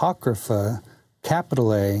Apocrypha,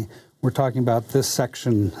 capital A, we're talking about this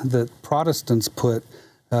section that Protestants put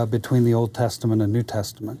between the Old Testament and New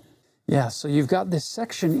Testament. Yeah, so you've got this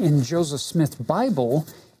section in Joseph Smith's Bible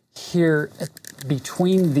here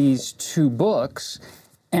between these two books,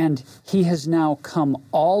 and he has now come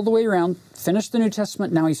all the way around, finished the New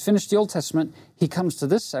Testament, now he's finished the Old Testament, he comes to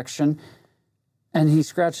this section, and he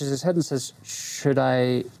scratches his head and says, should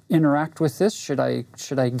I interact with this? Should I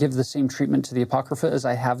give the same treatment to the Apocrypha as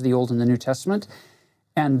I have the Old and the New Testament?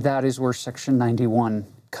 And that is where section 91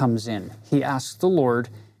 comes in. He asks the Lord,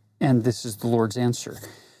 and this is the Lord's answer.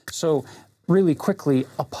 So really quickly,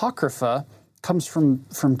 Apocrypha comes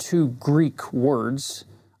from two Greek words,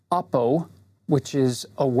 apo, which is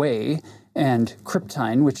away, and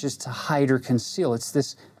kryptine, which is to hide or conceal. It's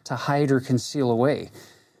this to hide or conceal away.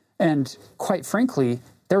 And quite frankly,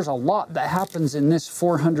 there's a lot that happens in this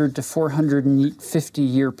 400 to 450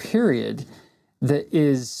 year period that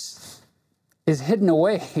is hidden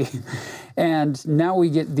away. And now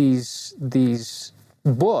we get these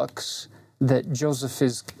books that Joseph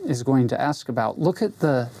is going to ask about. Look at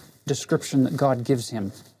the description that God gives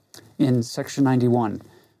him in section 91,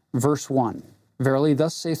 verse 1. Verily,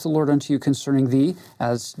 thus saith the Lord unto you concerning thee,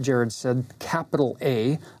 as Jared said, capital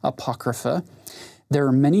A, Apocrypha. There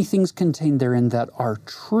are many things contained therein that are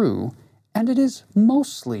true, and it is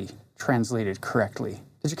mostly translated correctly.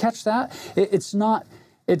 Did you catch that? It's not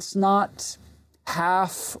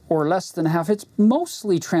half or less than half. It's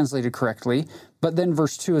mostly translated correctly. But then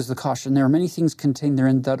verse 2 is the caution. There are many things contained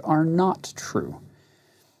therein that are not true,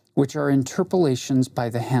 which are interpolations by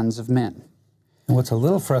the hands of men. And what's a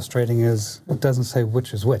little frustrating is it doesn't say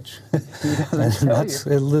which is which.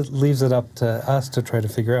 It leaves it up to us to try to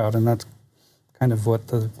figure out, and that's kind of what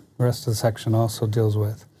the rest of the section also deals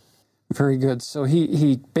with. Very good. So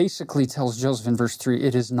he basically tells Joseph in verse 3,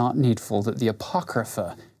 it is not needful that the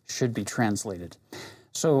Apocrypha should be translated.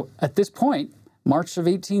 So at this point, March of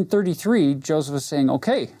 1833, Joseph is saying,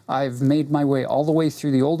 okay, I've made my way all the way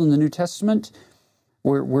through the Old and the New Testament.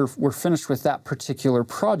 We're finished with that particular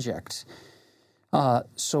project.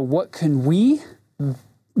 So what can we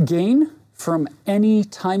gain from any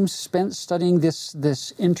time spent studying this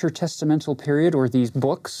intertestamental period or these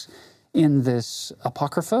books in this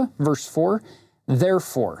Apocrypha? Verse 4,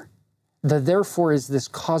 therefore. The therefore is this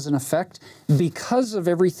cause and effect. Because of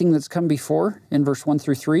everything that's come before in verse 1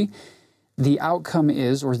 through 3, the outcome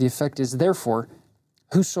is, or the effect is, therefore,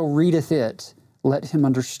 whoso readeth it, let him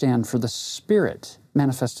understand, for the Spirit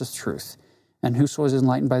manifesteth truth. And whoso is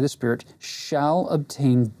enlightened by the Spirit shall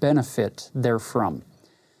obtain benefit therefrom.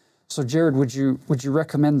 So, Jared, would you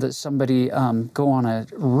recommend that somebody go on a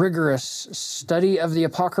rigorous study of the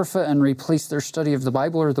Apocrypha and replace their study of the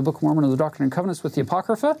Bible or the Book of Mormon or the Doctrine and Covenants with the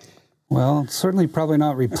Apocrypha? Well, certainly probably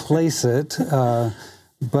not replace it,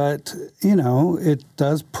 but, it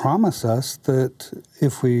does promise us that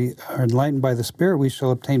if we are enlightened by the Spirit, we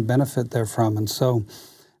shall obtain benefit therefrom. And so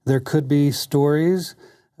there could be stories,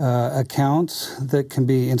 accounts that can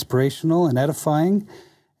be inspirational and edifying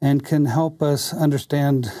and can help us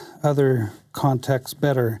understand other contexts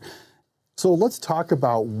better. So let's talk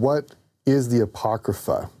about what is the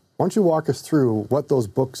Apocrypha. Why don't you walk us through what those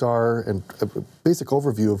books are and a basic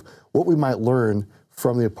overview of what we might learn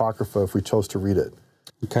from the Apocrypha if we chose to read it?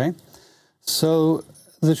 Okay. So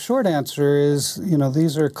the short answer is,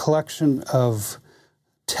 these are a collection of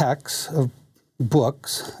texts, of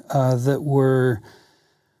books that were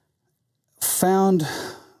found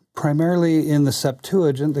primarily in the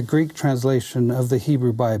Septuagint, the Greek translation of the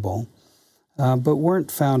Hebrew Bible, but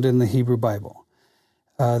weren't found in the Hebrew Bible.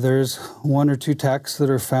 There's one or two texts that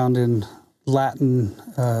are found in Latin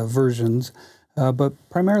versions, but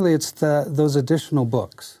primarily it's those additional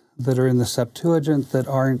books that are in the Septuagint that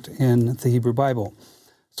aren't in the Hebrew Bible.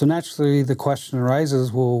 So naturally the question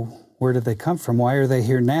arises, well, where did they come from? Why are they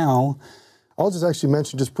here now? I'll just actually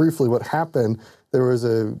mention just briefly what happened. There was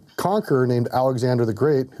a conqueror named Alexander the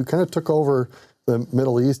Great who kind of took over the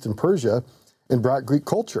Middle East and Persia and brought Greek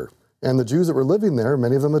culture. And the Jews that were living there,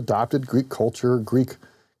 many of them adopted Greek culture, Greek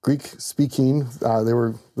speaking. They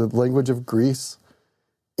were the language of Greece.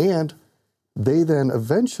 And they then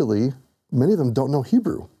eventually, many of them don't know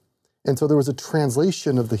Hebrew. And so there was a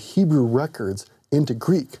translation of the Hebrew records into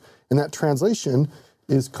Greek. And that translation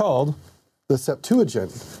is called the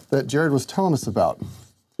Septuagint that Jared was telling us about.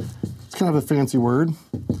 It's kind of a fancy word.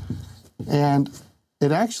 And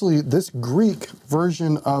it actually, this Greek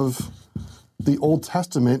version of the Old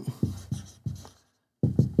Testament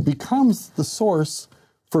becomes the source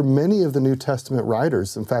for many of the New Testament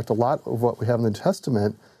writers. In fact, a lot of what we have in the New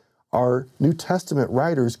Testament are New Testament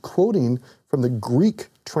writers quoting from the Greek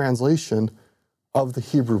translation of the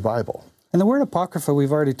Hebrew Bible. And the word Apocrypha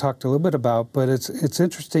we've already talked a little bit about, but it's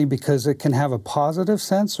interesting because it can have a positive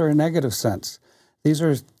sense or a negative sense. These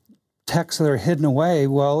are texts that are hidden away.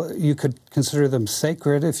 Well, you could consider them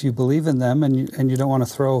sacred if you believe in them and you don't want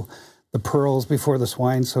to throw the pearls before the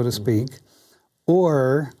swine, so to speak.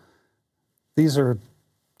 Or these are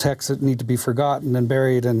texts that need to be forgotten and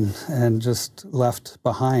buried and just left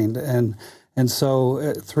behind. And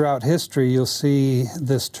so throughout history, you'll see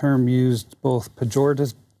this term used both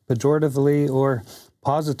pejoratively or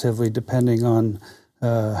positively, depending on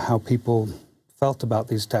how people felt about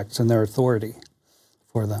these texts and their authority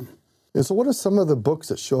for them. And so what are some of the books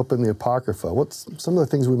that show up in the Apocrypha? What's some of the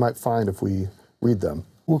things we might find if we read them?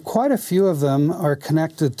 Well, quite a few of them are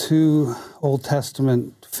connected to Old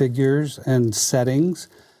Testament figures and settings.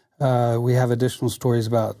 We have additional stories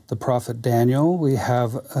about the prophet Daniel. We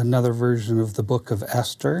have another version of the book of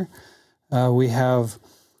Esther. We have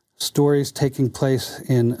stories taking place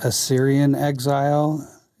in Assyrian exile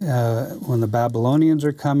when the Babylonians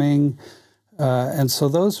are coming. And so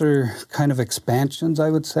those are kind of expansions,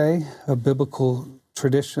 I would say, of biblical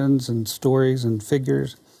traditions and stories and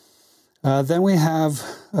figures. Then we have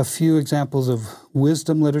a few examples of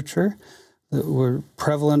wisdom literature that were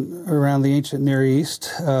prevalent around the ancient Near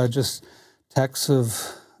East, just texts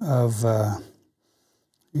of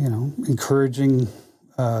encouraging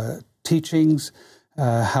teachings,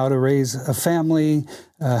 how to raise a family,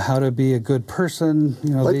 how to be a good person.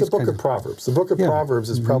 Like the book of Proverbs. The book of Proverbs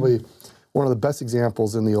is probably one of the best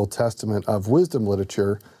examples in the Old Testament of wisdom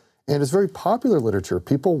literature, and it's very popular literature.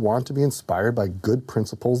 People want to be inspired by good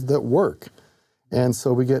principles that work. And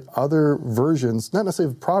so we get other versions, not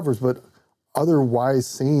necessarily of Proverbs, but other wise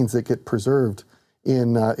sayings that get preserved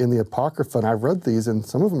in the Apocrypha. And I've read these, and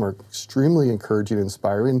some of them are extremely encouraging and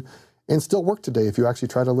inspiring and still work today if you actually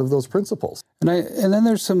try to live those principles. And then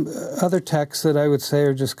there's some other texts that I would say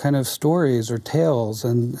are just kind of stories or tales.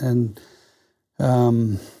 And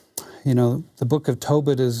the book of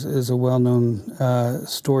Tobit is a well-known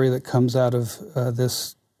story that comes out of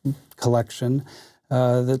this collection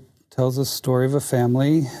that tells a story of a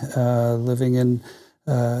family living in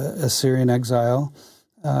Assyrian exile.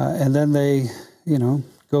 And then they,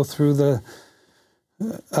 go through the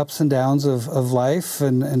ups and downs of life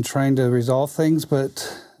and trying to resolve things,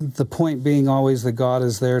 but the point being always that God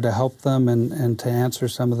is there to help them and to answer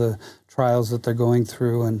some of the trials that they're going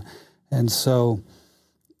through. And so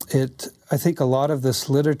I think a lot of this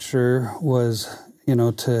literature was,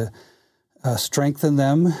 to strengthen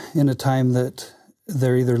them in a time that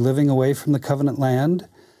they're either living away from the covenant land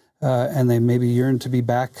and they maybe yearn to be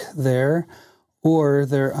back there, or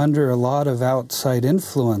they're under a lot of outside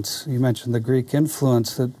influence. You mentioned the Greek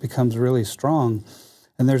influence that becomes really strong.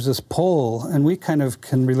 And there's this pull, and we kind of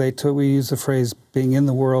can relate to it. We use the phrase being in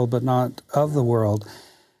the world but not of the world.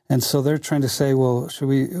 And so they're trying to say, well,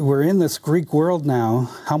 we're in this Greek world now.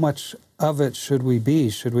 How much of it should we be?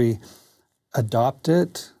 Should we adopt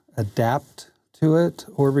it, adapt to it,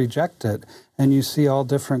 or reject it? And you see all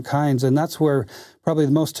different kinds. And that's where probably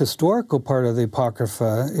the most historical part of the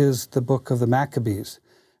Apocrypha is the book of the Maccabees.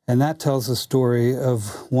 And that tells the story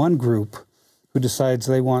of one group who decides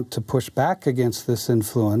they want to push back against this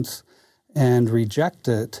influence and reject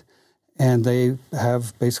it. And they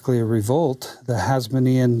have basically a revolt, the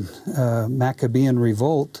Hasmonean Maccabean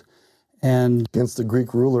revolt. And against the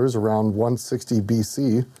Greek rulers around 160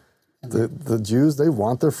 BC, the Jews, they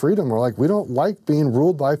want their freedom. We're like, we don't like being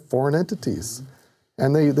ruled by foreign entities.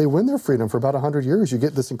 And they win their freedom for about 100 years. You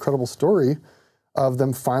get this incredible story of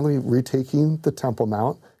them finally retaking the Temple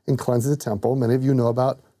Mount and cleansing the temple. Many of you know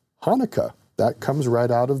about Hanukkah. That comes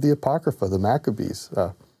right out of the Apocrypha, the Maccabees.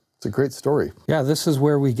 It's a great story. Yeah, this is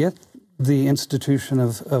where we get the institution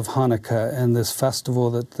of Hanukkah and this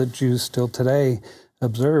festival that the Jews still today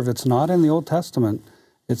observe. It's not in the Old Testament.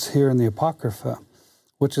 It's here in the Apocrypha,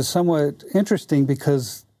 which is somewhat interesting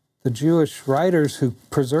because the Jewish writers who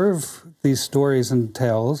preserve these stories and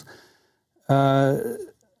tales,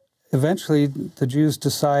 eventually the Jews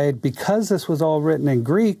decide, because this was all written in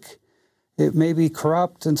Greek, it may be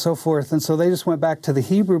corrupt and so forth. And so they just went back to the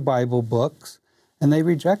Hebrew Bible books, and they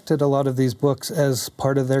rejected a lot of these books as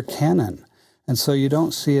part of their canon. And so you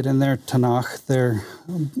don't see it in their Tanakh, their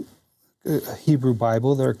Hebrew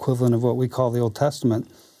Bible, their equivalent of what we call the Old Testament.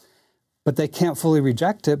 But they can't fully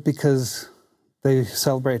reject it because they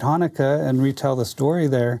celebrate Hanukkah and retell the story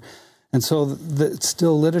there. And so it's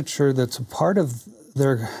still literature that's a part of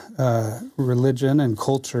their religion and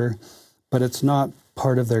culture, but it's not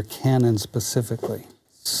part of their canon specifically.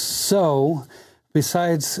 So,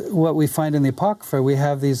 besides what we find in the Apocrypha, we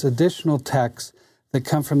have these additional texts that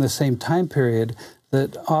come from the same time period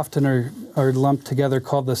that often are lumped together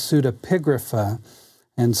called the pseudepigrapha.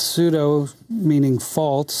 And pseudo meaning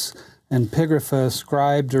false, and pigrapha,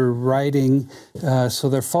 ascribed or writing. So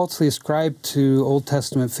they're falsely ascribed to Old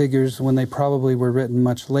Testament figures when they probably were written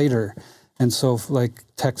much later. And so like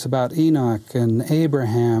texts about Enoch and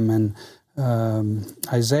Abraham and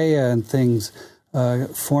Isaiah and things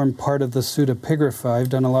form part of the pseudepigrapha. I've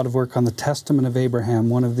done a lot of work on the Testament of Abraham,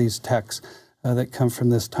 one of these texts that come from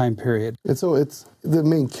this time period. And so it's the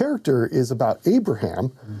main character is about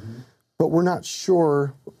Abraham, but we're not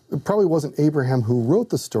sure. It probably wasn't Abraham who wrote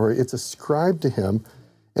the story. It's ascribed to him.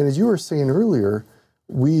 And as you were saying earlier,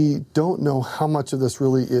 we don't know how much of this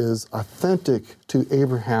really is authentic to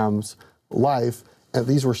Abraham's life. And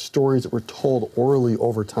these were stories that were told orally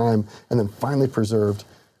over time and then finally preserved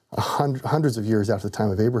hundreds of years after the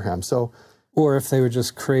time of Abraham. So, or if they were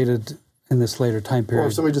just created in this later time period. Or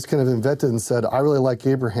if somebody just kind of invented and said, I really like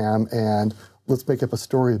Abraham and let's make up a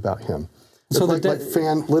story about him. So like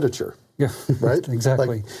fan literature. Yeah, right?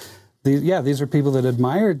 Exactly. These are people that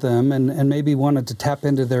admired them and maybe wanted to tap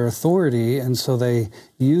into their authority, and so they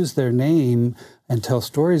use their name and tell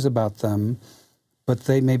stories about them, but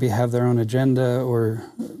they maybe have their own agenda or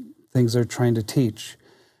things they're trying to teach.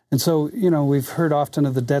 And so, we've heard often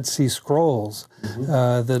of the Dead Sea Scrolls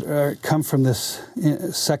that come from this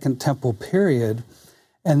Second Temple period,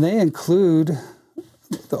 and they include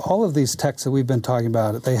all of these texts that we've been talking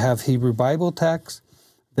about. They have Hebrew Bible texts,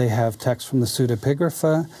 they have texts from the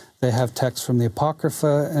pseudepigrapha, they have texts from the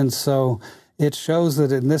Apocrypha, and so it shows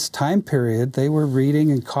that in this time period they were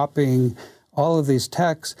reading and copying all of these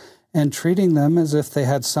texts and treating them as if they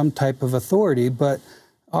had some type of authority. But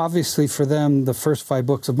obviously for them, the first 5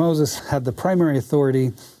 books of Moses had the primary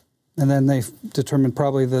authority, and then they determined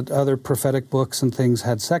probably that other prophetic books and things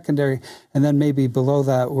had secondary, and then maybe below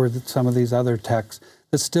that were some of these other texts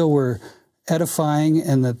that still were edifying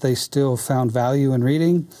and that they still found value in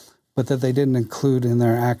reading, but that they didn't include in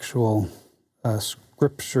their actual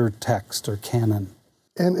scripture text or canon.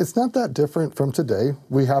 And it's not that different from today.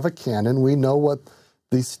 We have a canon. We know what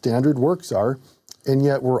these standard works are, and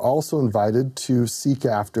yet we're also invited to seek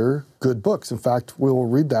after good books. In fact, we will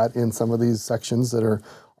read that in some of these sections that are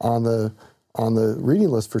on the reading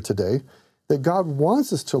list for today, that God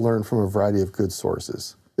wants us to learn from a variety of good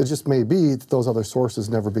sources. It just may be that those other sources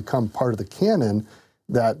never become part of the canon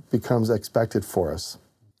that becomes expected for us.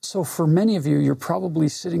 So for many of you, you're probably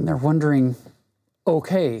sitting there wondering,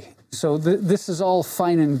 okay, so this is all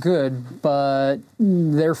fine and good, but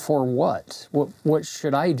therefore what? What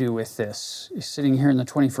should I do with this? Sitting here in the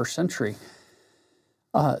 21st century.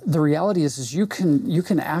 The reality is you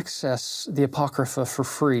can access the Apocrypha for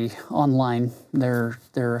free online. There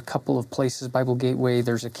are a couple of places, Bible Gateway,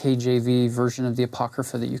 there's a KJV version of the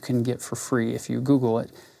Apocrypha that you can get for free if you Google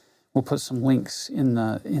it. We'll put some links in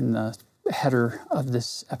the header of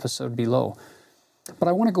this episode below. But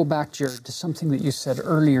I want to go back, Jared, to something that you said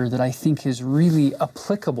earlier that I think is really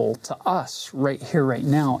applicable to us right here, right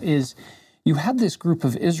now, is you had this group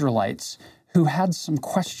of Israelites who had some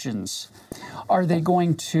questions. Are they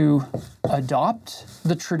going to adopt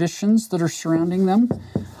the traditions that are surrounding them?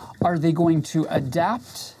 Are they going to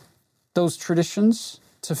adapt those traditions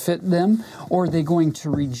to fit them, or are they going to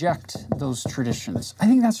reject those traditions? I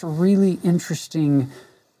think that's a really interesting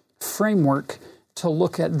framework to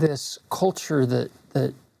look at this culture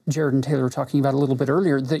that Jared and Taylor were talking about a little bit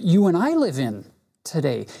earlier, that you and I live in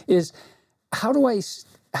today, is how do I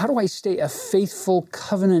stay a faithful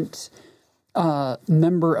covenant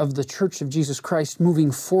member of the Church of Jesus Christ,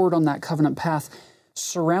 moving forward on that covenant path,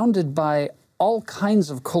 surrounded by all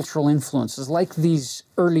kinds of cultural influences, like these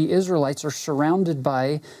early Israelites are surrounded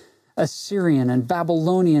by Assyrian and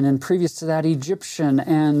Babylonian, and previous to that Egyptian,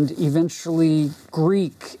 and eventually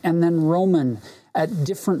Greek, and then Roman, at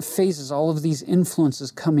different phases, all of these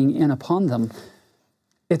influences coming in upon them.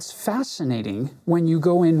 It's fascinating when you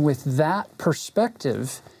go in with that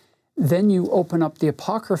perspective, then you open up the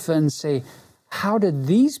Apocrypha and say, how did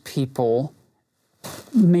these people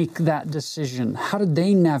make that decision? How did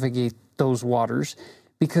they navigate those waters?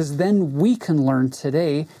 Because then we can learn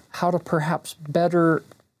today how to perhaps better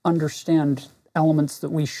understand elements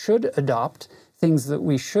that we should adopt, things that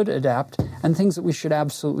we should adapt, and things that we should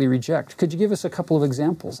absolutely reject. Could you give us a couple of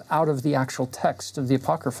examples out of the actual text of the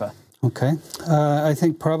Apocrypha? Okay. I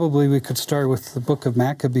think probably we could start with the book of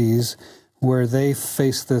Maccabees, where they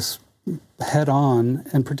face this head on,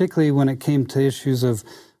 and particularly when it came to issues of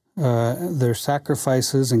their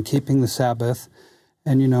sacrifices and keeping the Sabbath.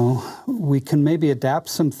 And, you know, we can maybe adapt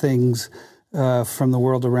some things from the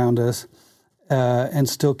world around us and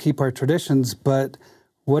still keep our traditions, but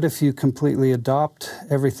what if you completely adopt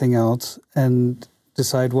everything else and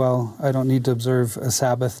decide, well, I don't need to observe a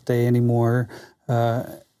Sabbath day anymore,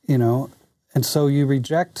 you know, and so you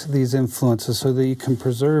reject these influences so that you can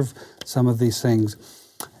preserve some of these things.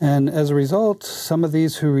 And as a result, some of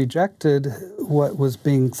these who rejected what was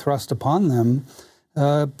being thrust upon them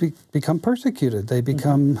become persecuted. They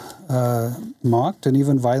become mocked and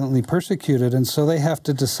even violently persecuted. And so they have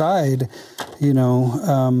to decide, you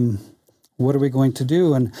know, what are we going to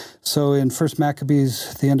do? And so in 1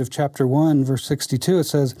 Maccabees, the end of chapter 1, verse 62, it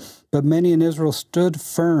says, "But many in Israel stood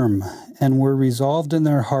firm and were resolved in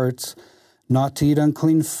their hearts not to eat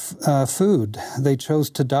unclean food. They chose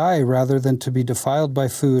to die rather than to be defiled by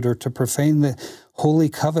food or to profane the holy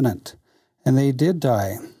covenant. And they did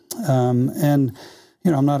die." And,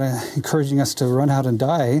 you know, I'm not encouraging us to run out and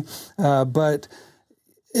die, but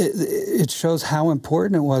it shows how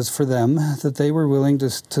important it was for them that they were willing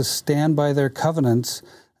to stand by their covenants,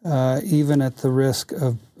 even at the risk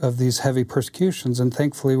of these heavy persecutions. And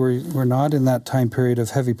thankfully, we're not in that time period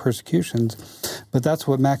of heavy persecutions. But that's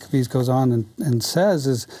what Maccabees goes on and says,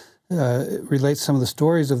 is it relates some of the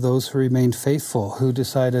stories of those who remained faithful, who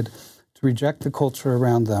decided to reject the culture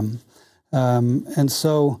around them. And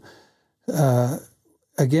so,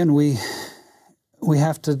 again, we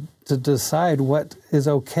have to decide what is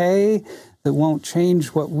okay that won't change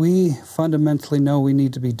what we fundamentally know we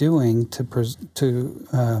need to be doing to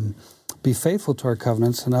be faithful to our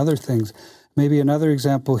covenants and other things. Maybe another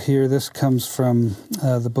example here, this comes from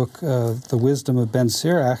the book The Wisdom of Ben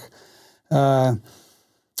Sirach, that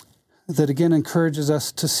again encourages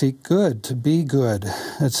us to seek good, to be good.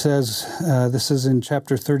 It says, this is in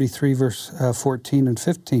chapter 33, verse 14 and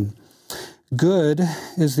 15. "Good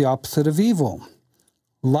is the opposite of evil,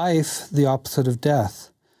 life the opposite of death.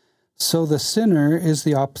 So the sinner is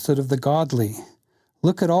the opposite of the godly.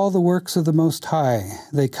 Look at all the works of the Most High.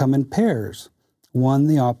 They come in pairs, one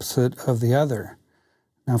the opposite of the other."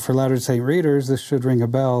 Now, for Latter-day Saint readers, this should ring a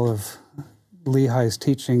bell of Lehi's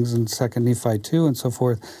teachings in 2 Nephi 2 and so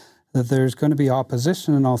forth, that there's going to be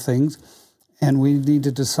opposition in all things, and we need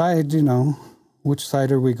to decide, you know, which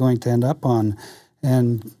side are we going to end up on.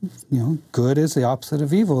 And, you know, good is the opposite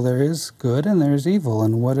of evil. There is good and there is evil.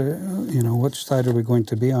 And which side are we going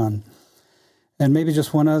to be on? And maybe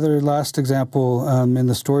just one other last example, in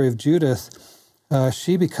the story of Judith,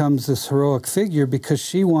 she becomes this heroic figure because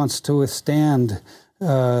she wants to withstand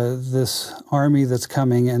this army that's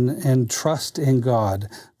coming and trust in God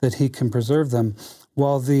that he can preserve them.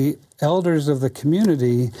 While the elders of the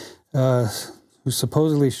community, who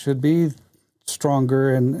supposedly should be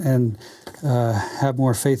stronger and have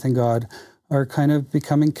more faith in God, are kind of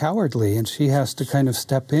becoming cowardly, and she has to kind of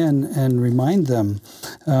step in and remind them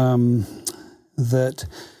that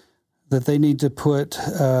they need to put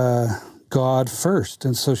God first.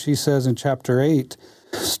 And so she says in chapter 8,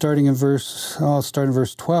 starting in verse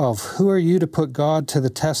 12, "Who are you to put God to the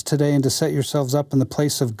test today and to set yourselves up in the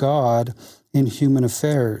place of God in human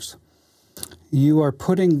affairs? You are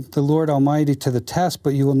putting the Lord Almighty to the test,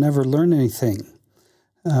 but you will never learn anything.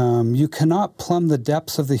 You cannot plumb the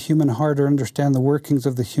depths of the human heart or understand the workings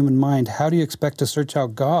of the human mind. How do you expect to search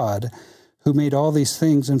out God, who made all these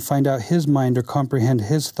things, and find out his mind or comprehend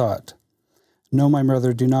his thought? No, my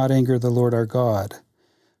brother, do not anger the Lord our God.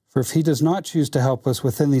 For if he does not choose to help us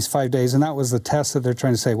within these 5 days," and that was the test that they're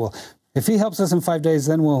trying to say, well, if he helps us in 5 days,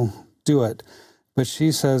 then we'll do it. But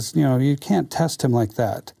she says, you can't test him like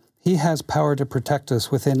that. He has power to protect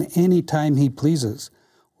us within any time he pleases,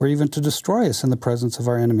 or even to destroy us in the presence of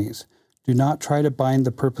our enemies. Do not try to bind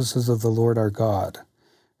the purposes of the Lord our God.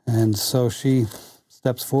 And so she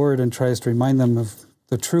steps forward and tries to remind them of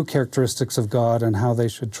the true characteristics of God and how they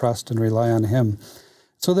should trust and rely on him.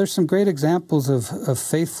 So there's some great examples of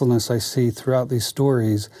faithfulness I see throughout these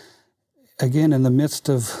stories. Again, in the midst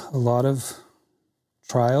of a lot of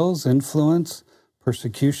trials, influence,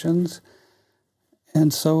 persecutions.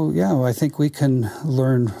 And so, I think we can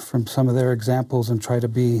learn from some of their examples and try to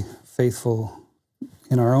be faithful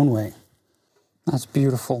in our own way. That's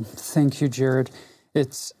beautiful. Thank you, Jared.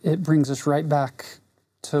 It brings us right back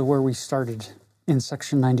to where we started in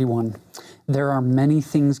section 91. There are many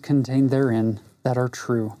things contained therein that are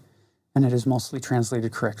true, and it is mostly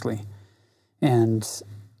translated correctly. And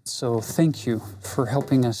so thank you for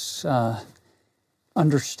helping us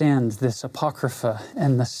understand this Apocrypha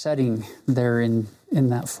and the setting there in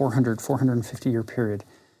that 450 year period.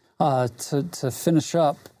 To finish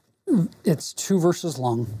up, it's 2 verses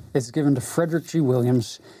long. It's given to Frederick G.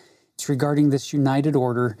 Williams. It's regarding this united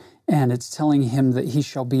order, and it's telling him that he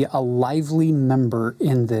shall be a lively member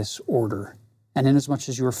in this order. And inasmuch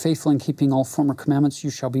as you are faithful in keeping all former commandments, you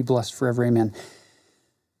shall be blessed forever. Amen.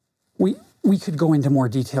 We could go into more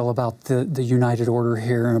detail about the United Order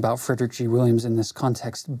here and about Frederick G. Williams in this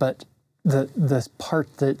context, but the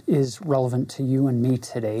part that is relevant to you and me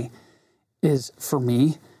today is, for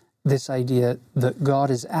me, this idea that God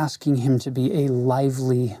is asking him to be a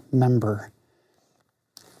lively member.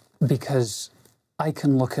 Because I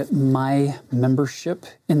can look at my membership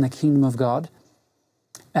in the kingdom of God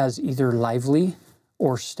as either lively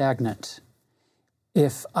or stagnant.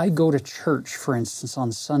 If I go to church, for instance,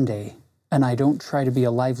 on Sunday, and I don't try to be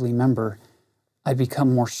a lively member, I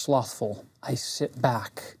become more slothful. I sit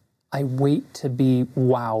back. I wait to be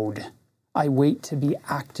wowed. I wait to be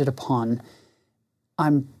acted upon.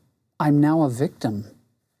 I'm now a victim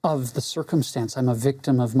of the circumstance. I'm a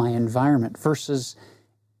victim of my environment. Versus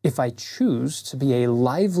if I choose to be a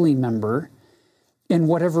lively member in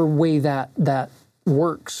whatever way that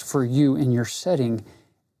works for you in your setting,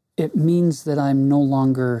 it means that I'm no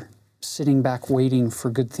longer sitting back waiting for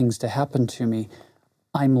good things to happen to me.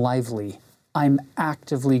 I'm lively. I'm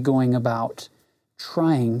actively going about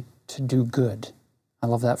trying to do good. I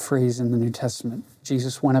love that phrase in the New Testament.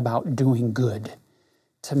 Jesus went about doing good.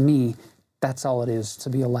 To me, that's all it is to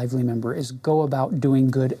be a lively member, is go about doing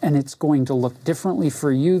good, and it's going to look differently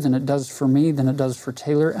for you than it does for me, than it does for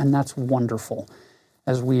Taylor, and that's wonderful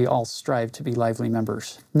as we all strive to be lively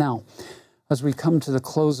members. Now, as we come to the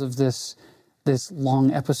close of this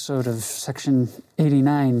long episode of section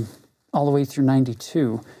 89 all the way through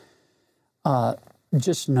 92,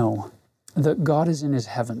 just know that God is in his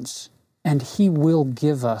heavens, and he will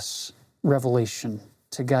give us revelation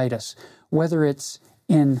to guide us, whether it's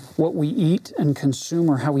in what we eat and consume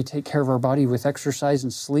or how we take care of our body with exercise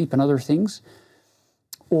and sleep and other things,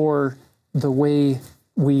 or the way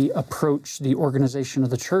we approach the organization of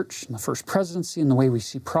the church and the first presidency and the way we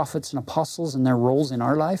see prophets and apostles and their roles in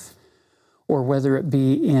our life, or whether it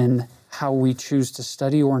be in how we choose to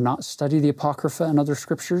study or not study the Apocrypha and other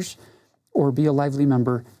scriptures, or be a lively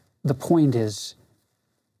member. The point is,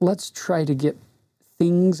 let's try to get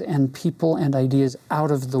things and people and ideas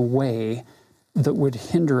out of the way that would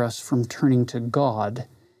hinder us from turning to God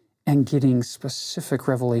and getting specific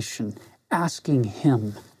revelation, asking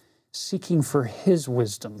him, seeking for his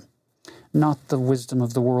wisdom, not the wisdom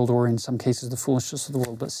of the world, or in some cases the foolishness of the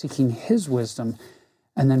world, but seeking his wisdom,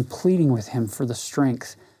 and then pleading with him for the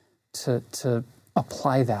strength to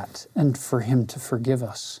apply that, and for him to forgive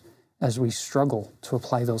us as we struggle to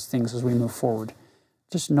apply those things as we move forward.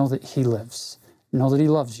 Just know that he lives. Know that he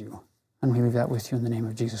loves you. And we leave that with you in the name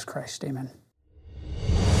of Jesus Christ. Amen.